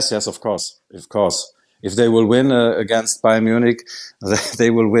 Yes, of course. If they will win against Bayern Munich, they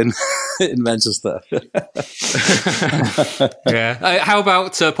will win in Manchester. Yeah. How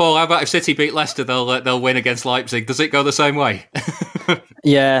about Paul? How about if City beat Leicester, they'll win against Leipzig? Does it go the same way?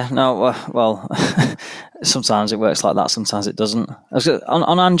 Yeah. No. Well, sometimes it works like that. Sometimes it doesn't.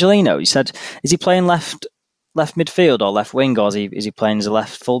 On Angelino, you said, is he playing left midfield or left wing, or is he playing as a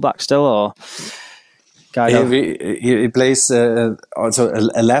left fullback still, or? He plays also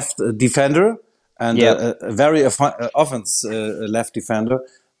a left defender. And a very offense left defender.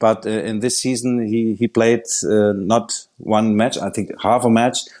 But in this season, he played not one match, I think half a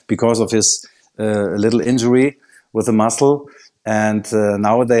match, because of his little injury with the muscle. And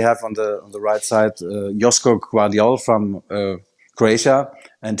now they have on the right side Josko Gvardiol from Croatia,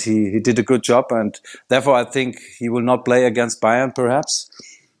 and he did a good job. And therefore, I think he will not play against Bayern. Perhaps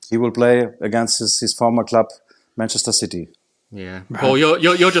he will play against his former club, Manchester City. Yeah, Paul,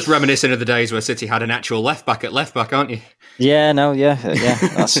 you're just reminiscing of the days where City had an actual left back, aren't you? Yeah, no, yeah,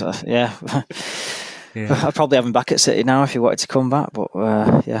 that's yeah. I'd probably have him back at City now if he wanted to come back, but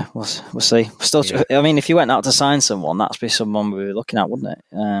yeah, we'll see. Still, I mean, if you went out to sign someone, that'd be someone we were looking at, wouldn't it?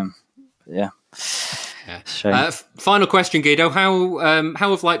 Yeah. Final question, Guido. How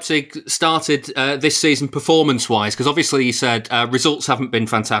have Leipzig started this season performance-wise? Because obviously you said results haven't been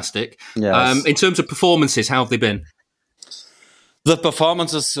fantastic. Yes. In terms of performances, how have they been? The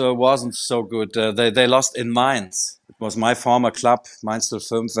performances wasn't so good. They lost in Mainz. It was my former club, Mainz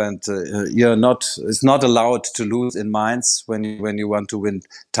 05, and it's not allowed to lose in Mainz when you want to win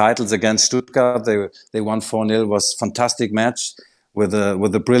titles against Stuttgart. They won 4-0. It was a fantastic match with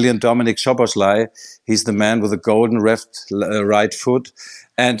a brilliant Dominik Szoboszlai. He's the man with the golden right foot.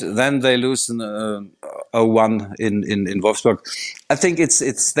 And then they lose 0-1 in Wolfsburg. I think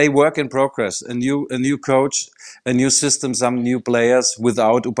it's they work in progress. A new coach, a new system, some new players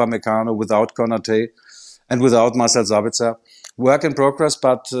without Upamecano, without Konate, and without Marcel Sabitzer. Work in progress,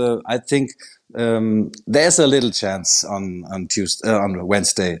 but I think there's a little chance on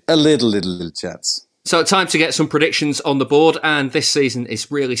Wednesday. A little chance. So time to get some predictions on the board, and this season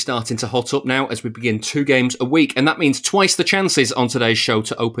is really starting to hot up now as we begin 2 games a week, and that means twice the chances on today's show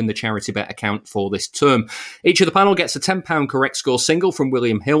to open the charity bet account for this term. Each of the panel gets a £10 correct score single from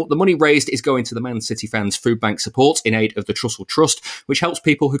William Hill. The money raised is going to the Man City fans' food bank support in aid of the Trussell Trust, which helps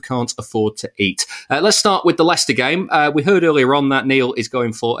people who can't afford to eat. Let's start with the Leicester game. We heard earlier on that Neil is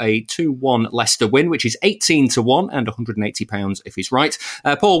going for a 2-1 Leicester win, which is 18-1 and £180 if he's right.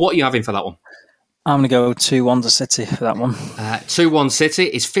 Paul, what are you having for that one? I'm going to go 2-1 to City for that one. 2-1 City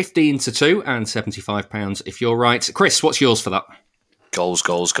is 15-2 and £75 if you're right. Chris, what's yours for that? Goals.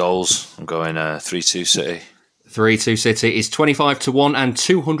 I'm going 3-2 City. 3-2 City is 25-1 and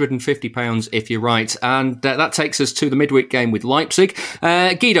 £250 if you're right. And that takes us to the midweek game with Leipzig.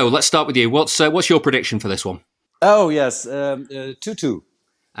 Guido, let's start with you. What's your prediction for this one? Oh, yes, 2-2.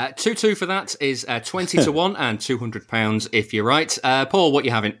 2-2 for that is 20-1 and £200 if you're right. Paul, what are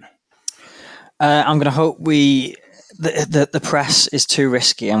you having? I'm going to hope the press is too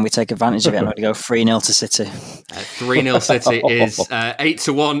risky and we take advantage of it. I'm going to go 3-0 to City. 3-0 City is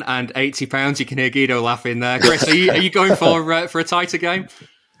 8-1 and £80. You can hear Guido laughing there. Chris, are you going for a tighter game?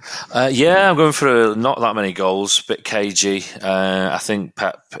 Yeah, I'm going for not that many goals, a bit cagey. I think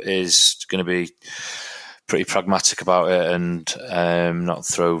Pep is going to be pretty pragmatic about it and not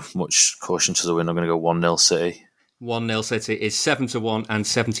throw much caution to the wind. I'm going to go 1-0 City. 1-0 City is 7-1 and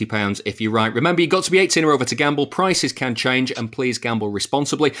 £70 if you're right. Remember, you've got to be 18 or over to gamble. Prices can change, and please gamble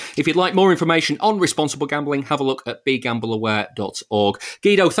responsibly. If you'd like more information on responsible gambling, have a look at begambleaware.org.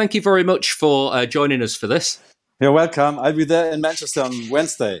 Guido, thank you very much for joining us for this. You're welcome. I'll be there in Manchester on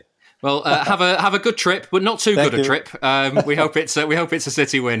Wednesday. Well, have a good trip, but not too good a trip. We hope it's a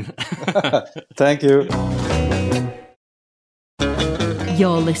City win. Thank you.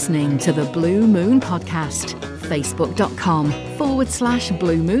 You're listening to the Blue Moon Podcast.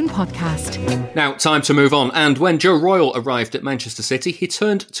 Facebook.com/Blue Moon Podcast. Now, time to move on. And when Joe Royle arrived at Manchester City, he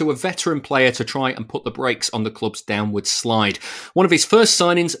turned to a veteran player to try and put the brakes on the club's downward slide. One of his first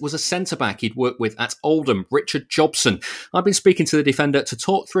signings was a centre-back he'd worked with at Oldham, Richard Jobson. I've been speaking to the defender to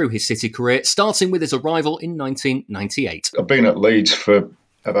talk through his City career, starting with his arrival in 1998. I've been at Leeds for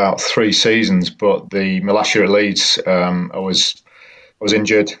about 3 seasons, but my last year at Leeds, I was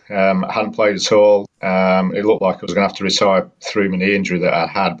injured. I hadn't played at all. It looked like I was going to have to retire through my knee injury that I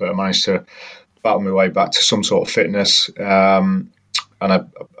had, but I managed to battle my way back to some sort of fitness. And I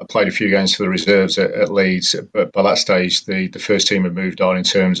played a few games for the reserves at Leeds. But by that stage, the first team had moved on in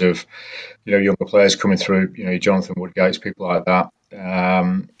terms of, younger players coming through, Jonathan Woodgate's, people like that.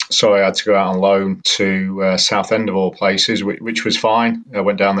 So I had to go out on loan to Southend of all places, which was fine. I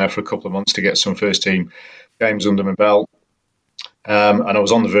went down there for a couple of months to get some first team games under my belt. And I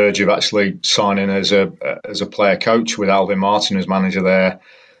was on the verge of actually signing as a player coach with Alvin Martin as manager there.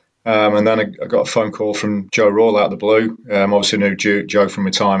 And then I got a phone call from Joe Royle out of the blue. Obviously knew Joe from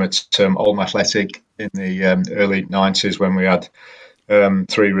my time at Oldham Athletic in the early 90s when we had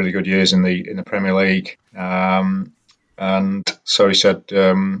 3 really good years in the Premier League. And so he said,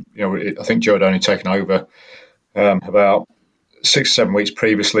 I think Joe had only taken over about 6 or 7 weeks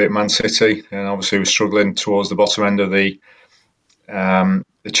previously at Man City, and obviously was struggling towards the bottom end of the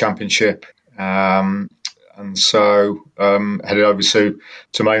Championship, and so headed over to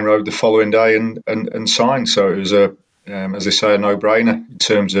Main Road the following day and signed. So it was as they say, a no-brainer in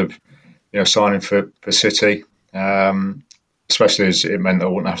terms of signing for City, especially as it meant I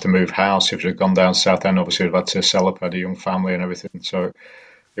wouldn't have to move house. If it had gone down Southend, obviously I'd had to sell up. I had a young family and everything, so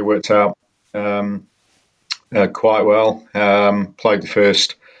it worked out quite well. Played the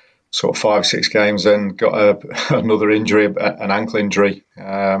first sort of 5 or 6 games, then got another injury, an ankle injury.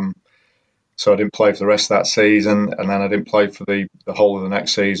 So I didn't play for the rest of that season, and then I didn't play for the whole of the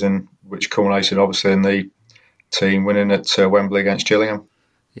next season, which culminated obviously in the team winning at Wembley against Gillingham.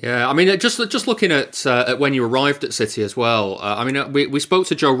 Yeah, I mean, just looking at when you arrived at City as well. I mean, we spoke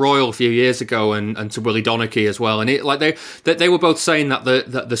to Joe Royle a few years ago and to Willie Donachie as well, and they were both saying that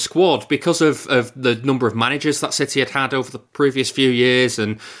the squad, because of the number of managers that City had over the previous few years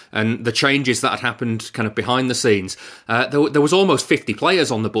and the changes that had happened kind of behind the scenes, there was almost 50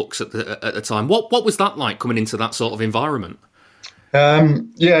 players on the books at the time. What was that like coming into that sort of environment?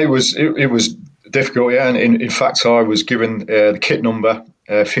 Yeah, it was difficult. Yeah, and in fact, I was given the kit number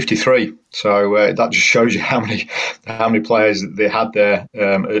 53. So that just shows you how many players they had there.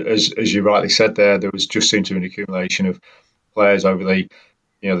 As you rightly said, there was just seemed to be an accumulation of players over the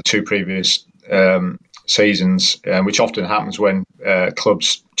 2 previous seasons, which often happens when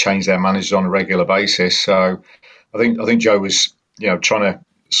clubs change their managers on a regular basis. So I think Joe was trying to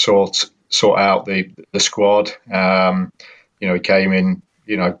sort out the squad. He came in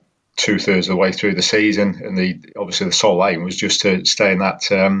 2/3 of the way through the season, and obviously the sole aim was just to stay in that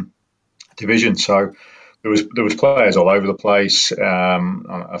division. So there was players all over the place.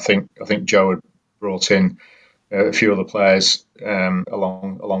 I think Joe had brought in a few other players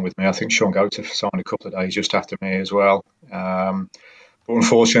along with me. I think Sean Goethe signed a couple of days just after me as well. But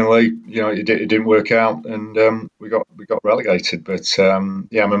unfortunately, it didn't work out, and we got relegated. But I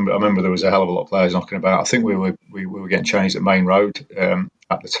remember there was a hell of a lot of players knocking about. I think we were getting changed at Main Road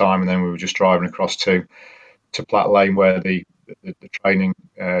at the time, and then we were just driving across to Platt Lane where the training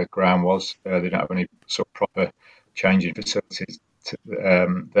ground was. They didn't have any sort of proper changing facilities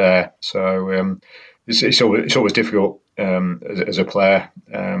there, so it's always difficult as a player,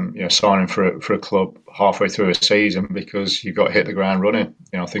 signing for a club halfway through a season, because you've got to hit the ground running.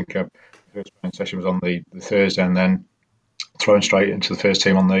 I think the first training session was on the Thursday, and then thrown straight into the first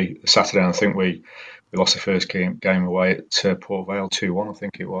team on the Saturday. And I think we lost the first game away at Port Vale 2-1, I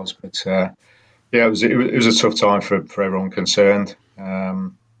think it was. But it was a tough time for everyone concerned.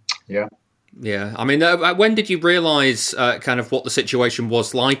 Yeah, I mean, when did you realise kind of what the situation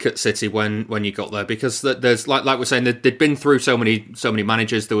was like at City when you got there? Because there's like we're saying, they'd been through so many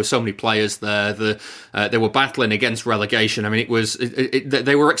managers, there were so many players there. They were battling against relegation. I mean,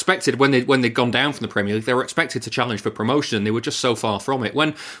 they were expected when they'd gone down from the Premier League, they were expected to challenge for promotion, and they were just so far from it.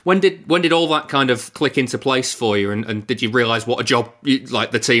 When did all that kind of click into place for you, and did you realise what a job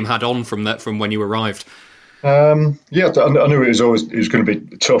the team had on from when you arrived? I knew it was going to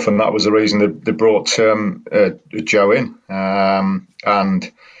be tough, and that was the reason they brought Joe in.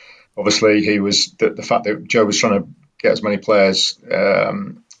 And obviously, he was the fact that Joe was trying to get as many players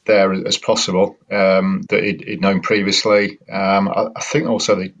there as possible that he'd known previously. I think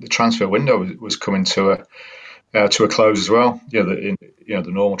also the transfer window was coming to a close as well. The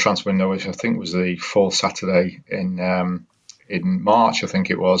normal transfer window, which I think was the fourth Saturday in March, I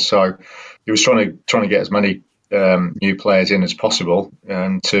think it was. So he was trying to get as many new players in as possible,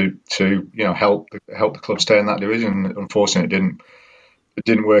 and to help the club stay in that division. Unfortunately, it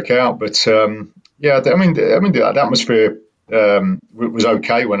didn't work out. But the atmosphere was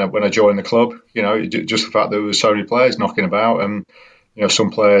okay when I joined the club. Just the fact that there were so many players knocking about, and some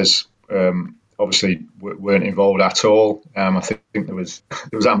players obviously weren't involved at all. I think there was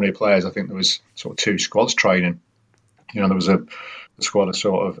that many players. I think there was sort of two squads training. There was a squad of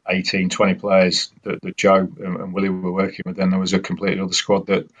sort of 18, 20 players that Joe and Willie were working with. Then there was a completely other squad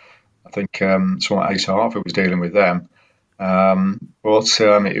that I think someone at Asa Hartford was dealing with them.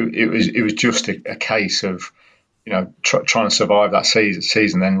 It was just a case of trying to survive that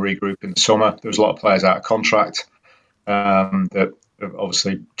season, then regroup in the summer. There was a lot of players out of contract that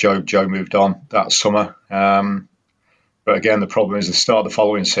obviously Joe moved on that summer. But again, the problem is the start of the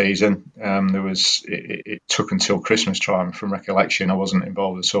following season. It took until Christmas time, from recollection. I wasn't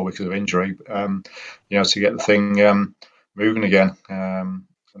involved at all because of injury. To get the thing moving again, and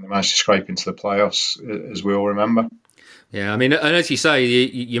they managed to scrape into the playoffs, as we all remember. Yeah, I mean, and as you say,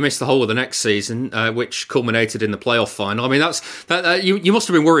 you missed the whole of the next season, which culminated in the playoff final. I mean, you must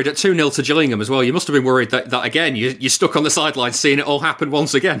have been worried at 2-0 to Gillingham as well. You must have been worried that again you're stuck on the sidelines seeing it all happen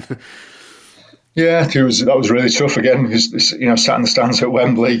once again. Yeah, that was really tough again, because sat in the stands at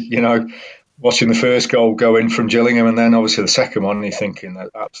Wembley, watching the first goal go in from Gillingham, and then obviously the second one, you're thinking that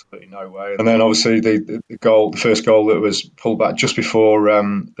absolutely no way. And then obviously the first goal that was pulled back just before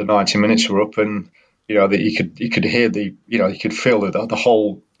the 90 minutes were up, and that you could hear you could feel that the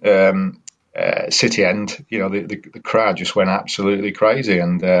whole City end, the crowd just went absolutely crazy,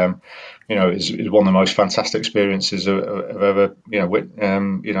 and it was one of the most fantastic experiences I've ever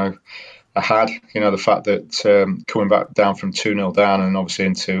I had. The fact that coming back down from 2-0 down, and obviously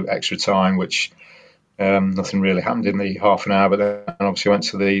into extra time, which nothing really happened in the half an hour, but then obviously went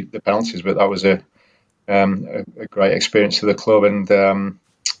to the penalties. But that was a great experience for the club, and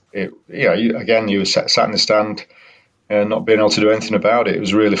you were sat in the stand and not being able to do anything about it. It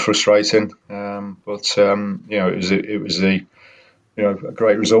was really frustrating, but it was a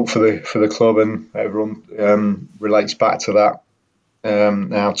great result for the club, and everyone relates back to that.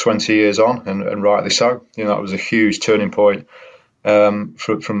 Now 20 years on, and rightly so. That was a huge turning point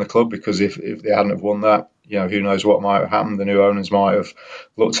from the club, because if they hadn't have won that, who knows what might have happened. The new owners might have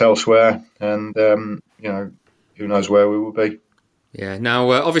looked elsewhere, and who knows where we will be. Yeah.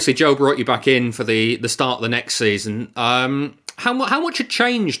 Now, obviously, Joe brought you back in for the start of the next season. How much had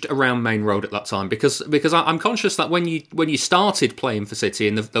changed around Main Road at that time? Because I'm conscious that when you started playing for City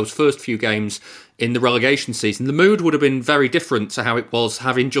in those first few games in the relegation season, the mood would have been very different to how it was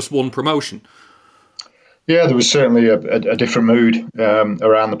having just won promotion. Yeah, there was certainly a different mood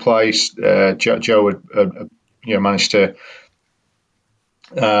around the place. Joe had managed to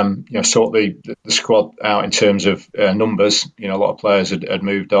sort the squad out in terms of numbers. A lot of players had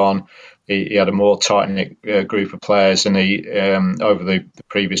moved on. He had a more tight-knit group of players than he over the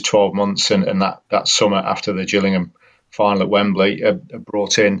previous 12 months, and that summer after the Gillingham final at Wembley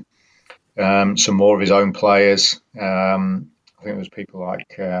brought in some more of his own players. I think there was people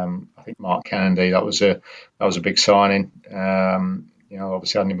like Mark Kennedy. That was a big signing.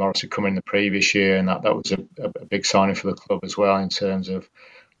 Obviously Andy Morris had come in the previous year, and that was a big signing for the club as well in terms of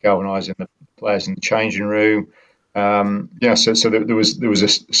galvanising the players in the changing room. So there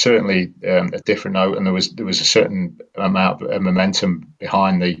was certainly a different note, and there was a certain amount of momentum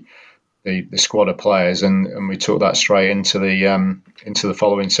behind the squad of players, and we took that straight into the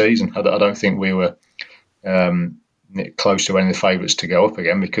following season. I don't think we were close to any of the favourites to go up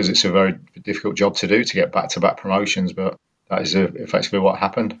again, because it's a very difficult job to do to get back-to-back promotions, but that is effectively what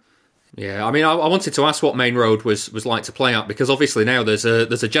happened. Yeah, I mean, I wanted to ask what Maine Road was like to play at, because obviously now there's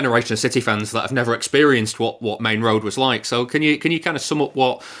a generation of City fans that have never experienced what Maine Road was like. So can you kind of sum up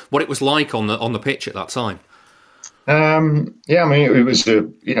what it was like on the pitch at that time? It was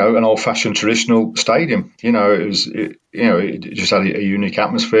an old-fashioned traditional stadium. It just had a unique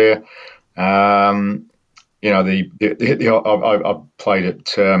atmosphere. I played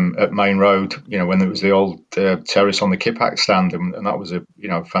at Maine Road, when there was the old terrace on the Kippax stand, and that was a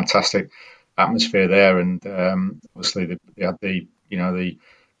fantastic atmosphere there. And obviously they had the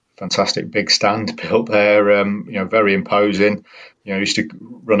fantastic big stand built there, very imposing. Used to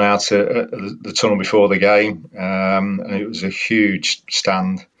run out the tunnel before the game, and it was a huge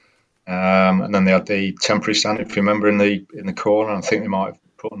stand. And then they had the temporary stand, if you remember, in the corner. I think they might have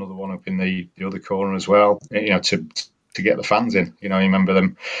put another one up in the other corner as well, to get the fans in. You remember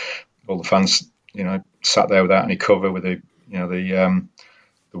them, all the fans, sat there without any cover with the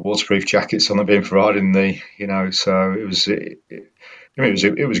waterproof jackets on them being provided. So it was a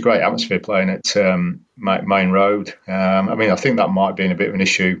great atmosphere playing at Maine Road. I think that might have been a bit of an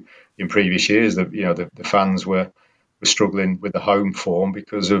issue in previous years. That the fans were struggling with the home form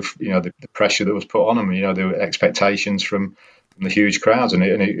because of the pressure that was put on them. There were expectations from the huge crowds, and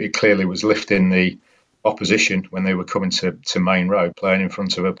it clearly was lifting the opposition when they were coming to Maine Road, playing in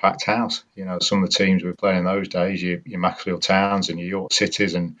front of a packed house. Some of the teams we were playing in those days, your Macclesfield Towns and your York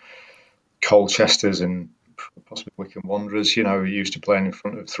Cities and Colchesters and possibly Wycombe Wanderers, used to playing in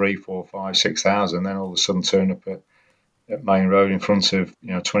front of 3, 4, 5, 6,000, then all of a sudden turn up at Maine Road in front of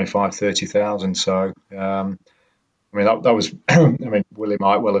 25, 30,000. So that was Willie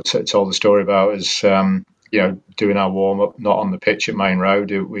might well have told the story about us doing our warm-up not on the pitch at Maine Road.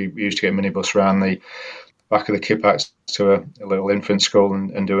 We used to get a minibus around the back of the Kippax to a little infant school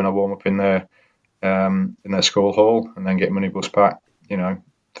and doing our warm-up in their school hall, and then get minibus back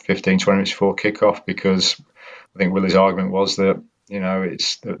 15, 20 minutes before kick-off, because I think Willie's argument was that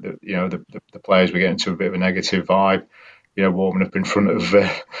it's the players were getting to a bit of a negative vibe, warming up in front of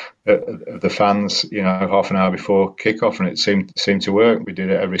the fans, half an hour before kick-off, and it seemed to work. We did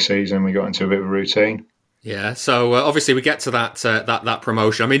it every season. We got into a bit of a routine. Yeah, so obviously we get to that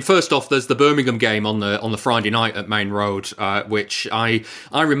promotion. I mean, first off, there's the Birmingham game on the Friday night at Maine Road, which I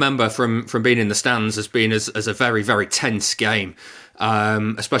remember from being in the stands as being as a very, very tense game,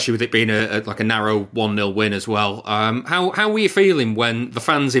 especially with it being a narrow 1-0 win as well. How were you feeling when the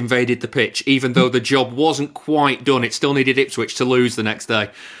fans invaded the pitch, even though the job wasn't quite done? It still needed Ipswich to lose the next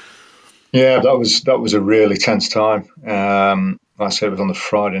day. Yeah, that was a really tense time. Like I said, it was on the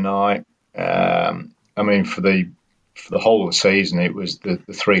Friday night. For the whole of the season, it was the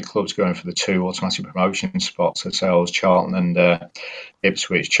three clubs going for the 2 automatic promotion spots, ourselves, Charlton and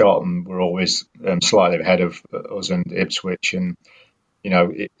Ipswich. Charlton were always slightly ahead of us and Ipswich, and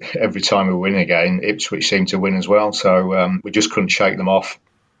every time we win a game, Ipswich seemed to win as well. So we just couldn't shake them off.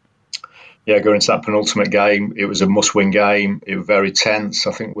 Yeah, going into that penultimate game, it was a must-win game. It was very tense.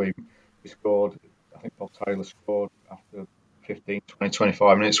 I think we scored. I think Bob Taylor scored after 15, 20,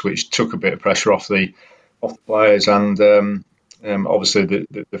 25 minutes, which took a bit of pressure off the players and obviously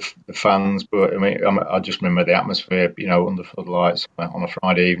the fans. But I just remember the atmosphere, under floodlights on a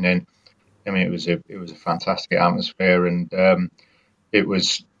Friday evening. It was a fantastic atmosphere, and it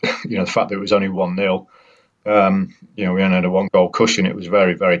was the fact that it was only 1-0. We only had a 1-goal cushion. It was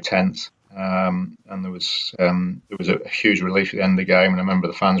very, very tense, and there was a huge relief at the end of the game. And I remember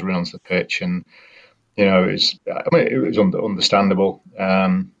the fans running onto the pitch, and it was understandable.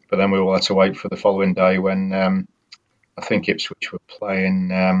 But then we all had to wait for the following day when I think Ipswich were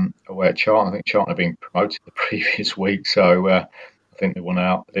playing away at Charlton. I think Charlton had been promoted the previous week, so I think they won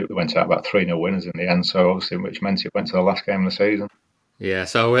out. They went out about 3-0 winners in the end. So obviously, which meant it went to the last game of the season. Yeah.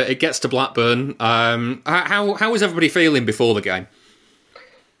 So it gets to Blackburn. How was everybody feeling before the game?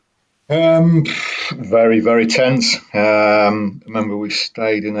 Very, very tense. I remember we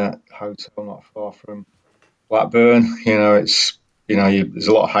stayed in a hotel not far from Blackburn. There's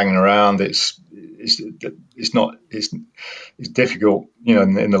a lot of hanging around. It's difficult,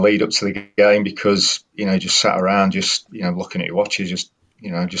 in the lead up to the game because just sat around, just looking at your watches, just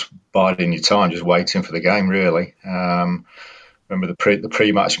biding your time, just waiting for the game. Really, remember the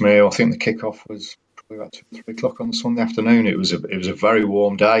pre-match meal. I think the kickoff was probably about 2 or 3 o'clock on the Sunday afternoon. It was a very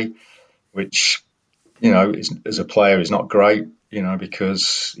warm day, which as a player is not great,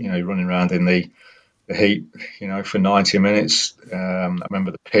 because you're running around in the heat, for 90 minutes. I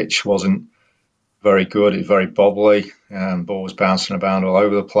remember the pitch wasn't very good. It was very bobbly, and ball was bouncing about all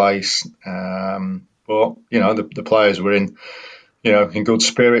over the place. But the players were in good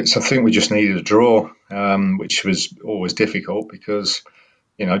spirits. I think we just needed a draw, which was always difficult because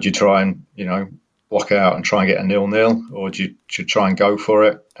do you try and block out and try and get a 0-0, or do you try and go for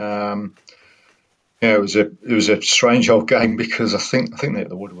it? It was a strange old game because I think they hit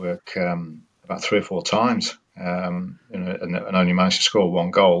the woodwork about 3 or 4 times, and only managed to score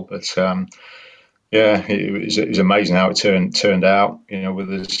 1 goal. But it was amazing how it turned out.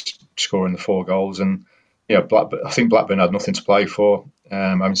 With us scoring the 4 goals, and I think Blackburn had nothing to play for.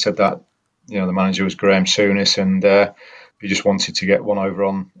 Having said that, the manager was Graham Souness, and he just wanted to get one over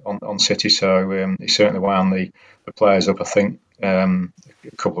on City. So he certainly wound the players up. I think a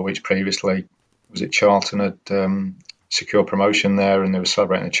couple of weeks previously, was it Charlton had secured promotion there, and they were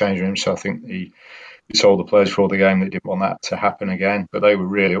celebrating the change room. So I think he told the players before the game they didn't want that to happen again. But they were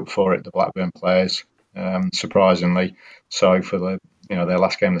really up for it, the Blackburn players, surprisingly so for their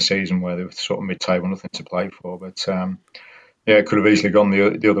last game of the season where they were sort of mid-table, nothing to play for. But it could have easily gone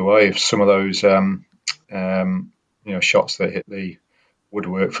the other way if some of those shots that hit the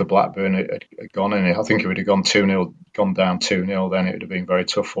woodwork for Blackburn had gone in. I think if it had gone down 2-0, then it would have been very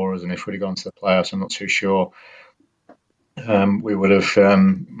tough for us. And if we'd have gone to the playoffs, I'm not too sure we would have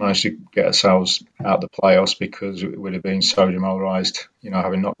managed to get ourselves out of the playoffs, because it would have been so demoralised,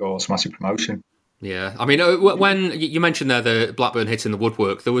 having not got automatic promotion. Yeah, I mean, when you mentioned there the Blackburn hitting the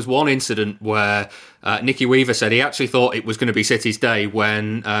woodwork, there was one incident where Nicky Weaver said he actually thought it was going to be City's day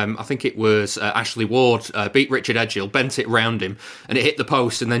when I think it was Ashley Ward beat Richard Edgill, bent it round him, and it hit the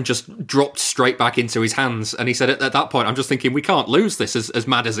post and then just dropped straight back into his hands. And he said at that point, I'm just thinking, we can't lose this, as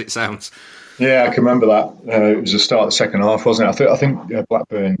mad as it sounds. Yeah, I can remember that. It was the start of the second half, wasn't it? I think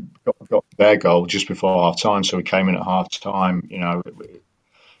Blackburn got their goal just before half time, so we came in at half time, and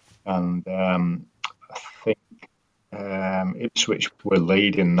I think Ipswich were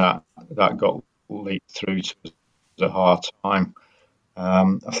leading that got leaked through to the half time.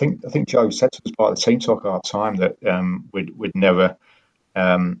 I think Joe said to us part of the team talk at half time that we'd never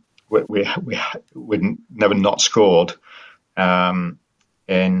we'd never not scored in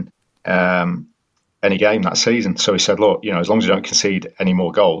any game that season. So he said, look, as long as we don't concede any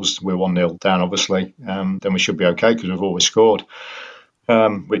more goals, we're 1-0 down, obviously, then we should be okay because we've always scored.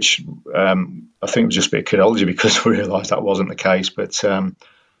 Which I think was just a bit of chronology, because we realised that wasn't the case. But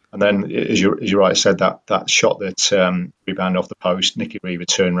and then, as you rightly said, that shot that rebounded off the post, Nicky Weaver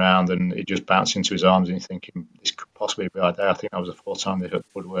turned round and it just bounced into his arms, and you're thinking this could possibly be our day. I think that was the 4th time they hit the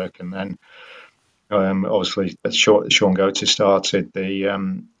woodwork, and then obviously Sean Goater started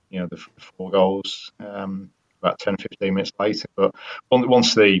the 4 goals about 10-15 minutes later. But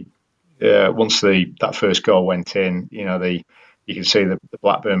once that first goal went in, you can see the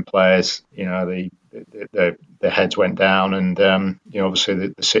Blackburn players, their heads went down, and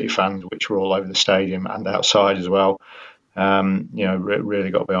obviously the City fans, which were all over the stadium and outside as well, really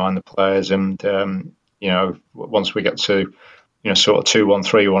got behind the players. And once we get to sort of 2-1,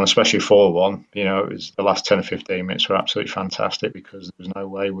 3-1, especially 4-1, it was the last 10 or 15 minutes were absolutely fantastic, because there was no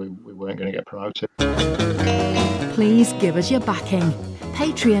way we weren't going to get promoted. Please give us your backing.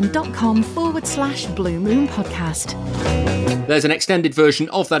 Patreon.com/Blue Moon Podcast. There's an extended version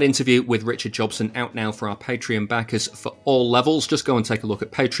of that interview with Richard Jobson out now for our Patreon backers for all levels. Just go and take a look at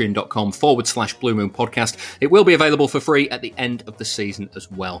patreon.com/Blue Moon Podcast. It will be available for free at the end of the season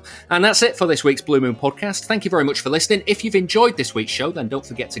as well. And that's it for this week's Blue Moon Podcast. Thank you very much for listening. If you've enjoyed this week's show, then don't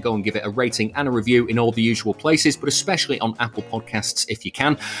forget to go and give it a rating and a review in all the usual places, but especially on Apple Podcasts if you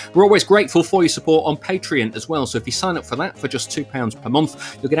can. We're always grateful for your support on Patreon as well, so if you sign up for that for just £2 per month,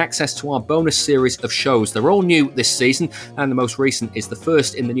 you'll get access to our bonus series of shows. They're all new this season, and the most recent is the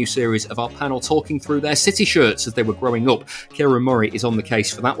first in the new series of our panel talking through their City shirts as they were growing up. Kieran Murray is on the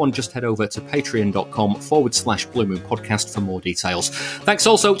case for that one. Just head over to patreon.com/Blue Moon Podcast for more details. Thanks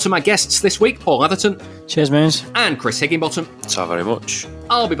also to my guests this week, Paul Atherton. Cheers, Moons. And Chris Higginbottom. So very much.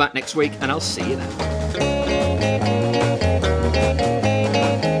 I'll be back next week, and I'll see you then.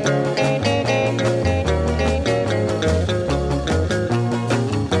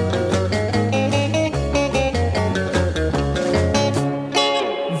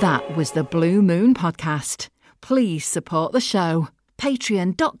 was the Blue Moon Podcast. Please support the show.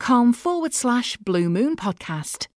 Patreon.com/Blue Moon Podcast.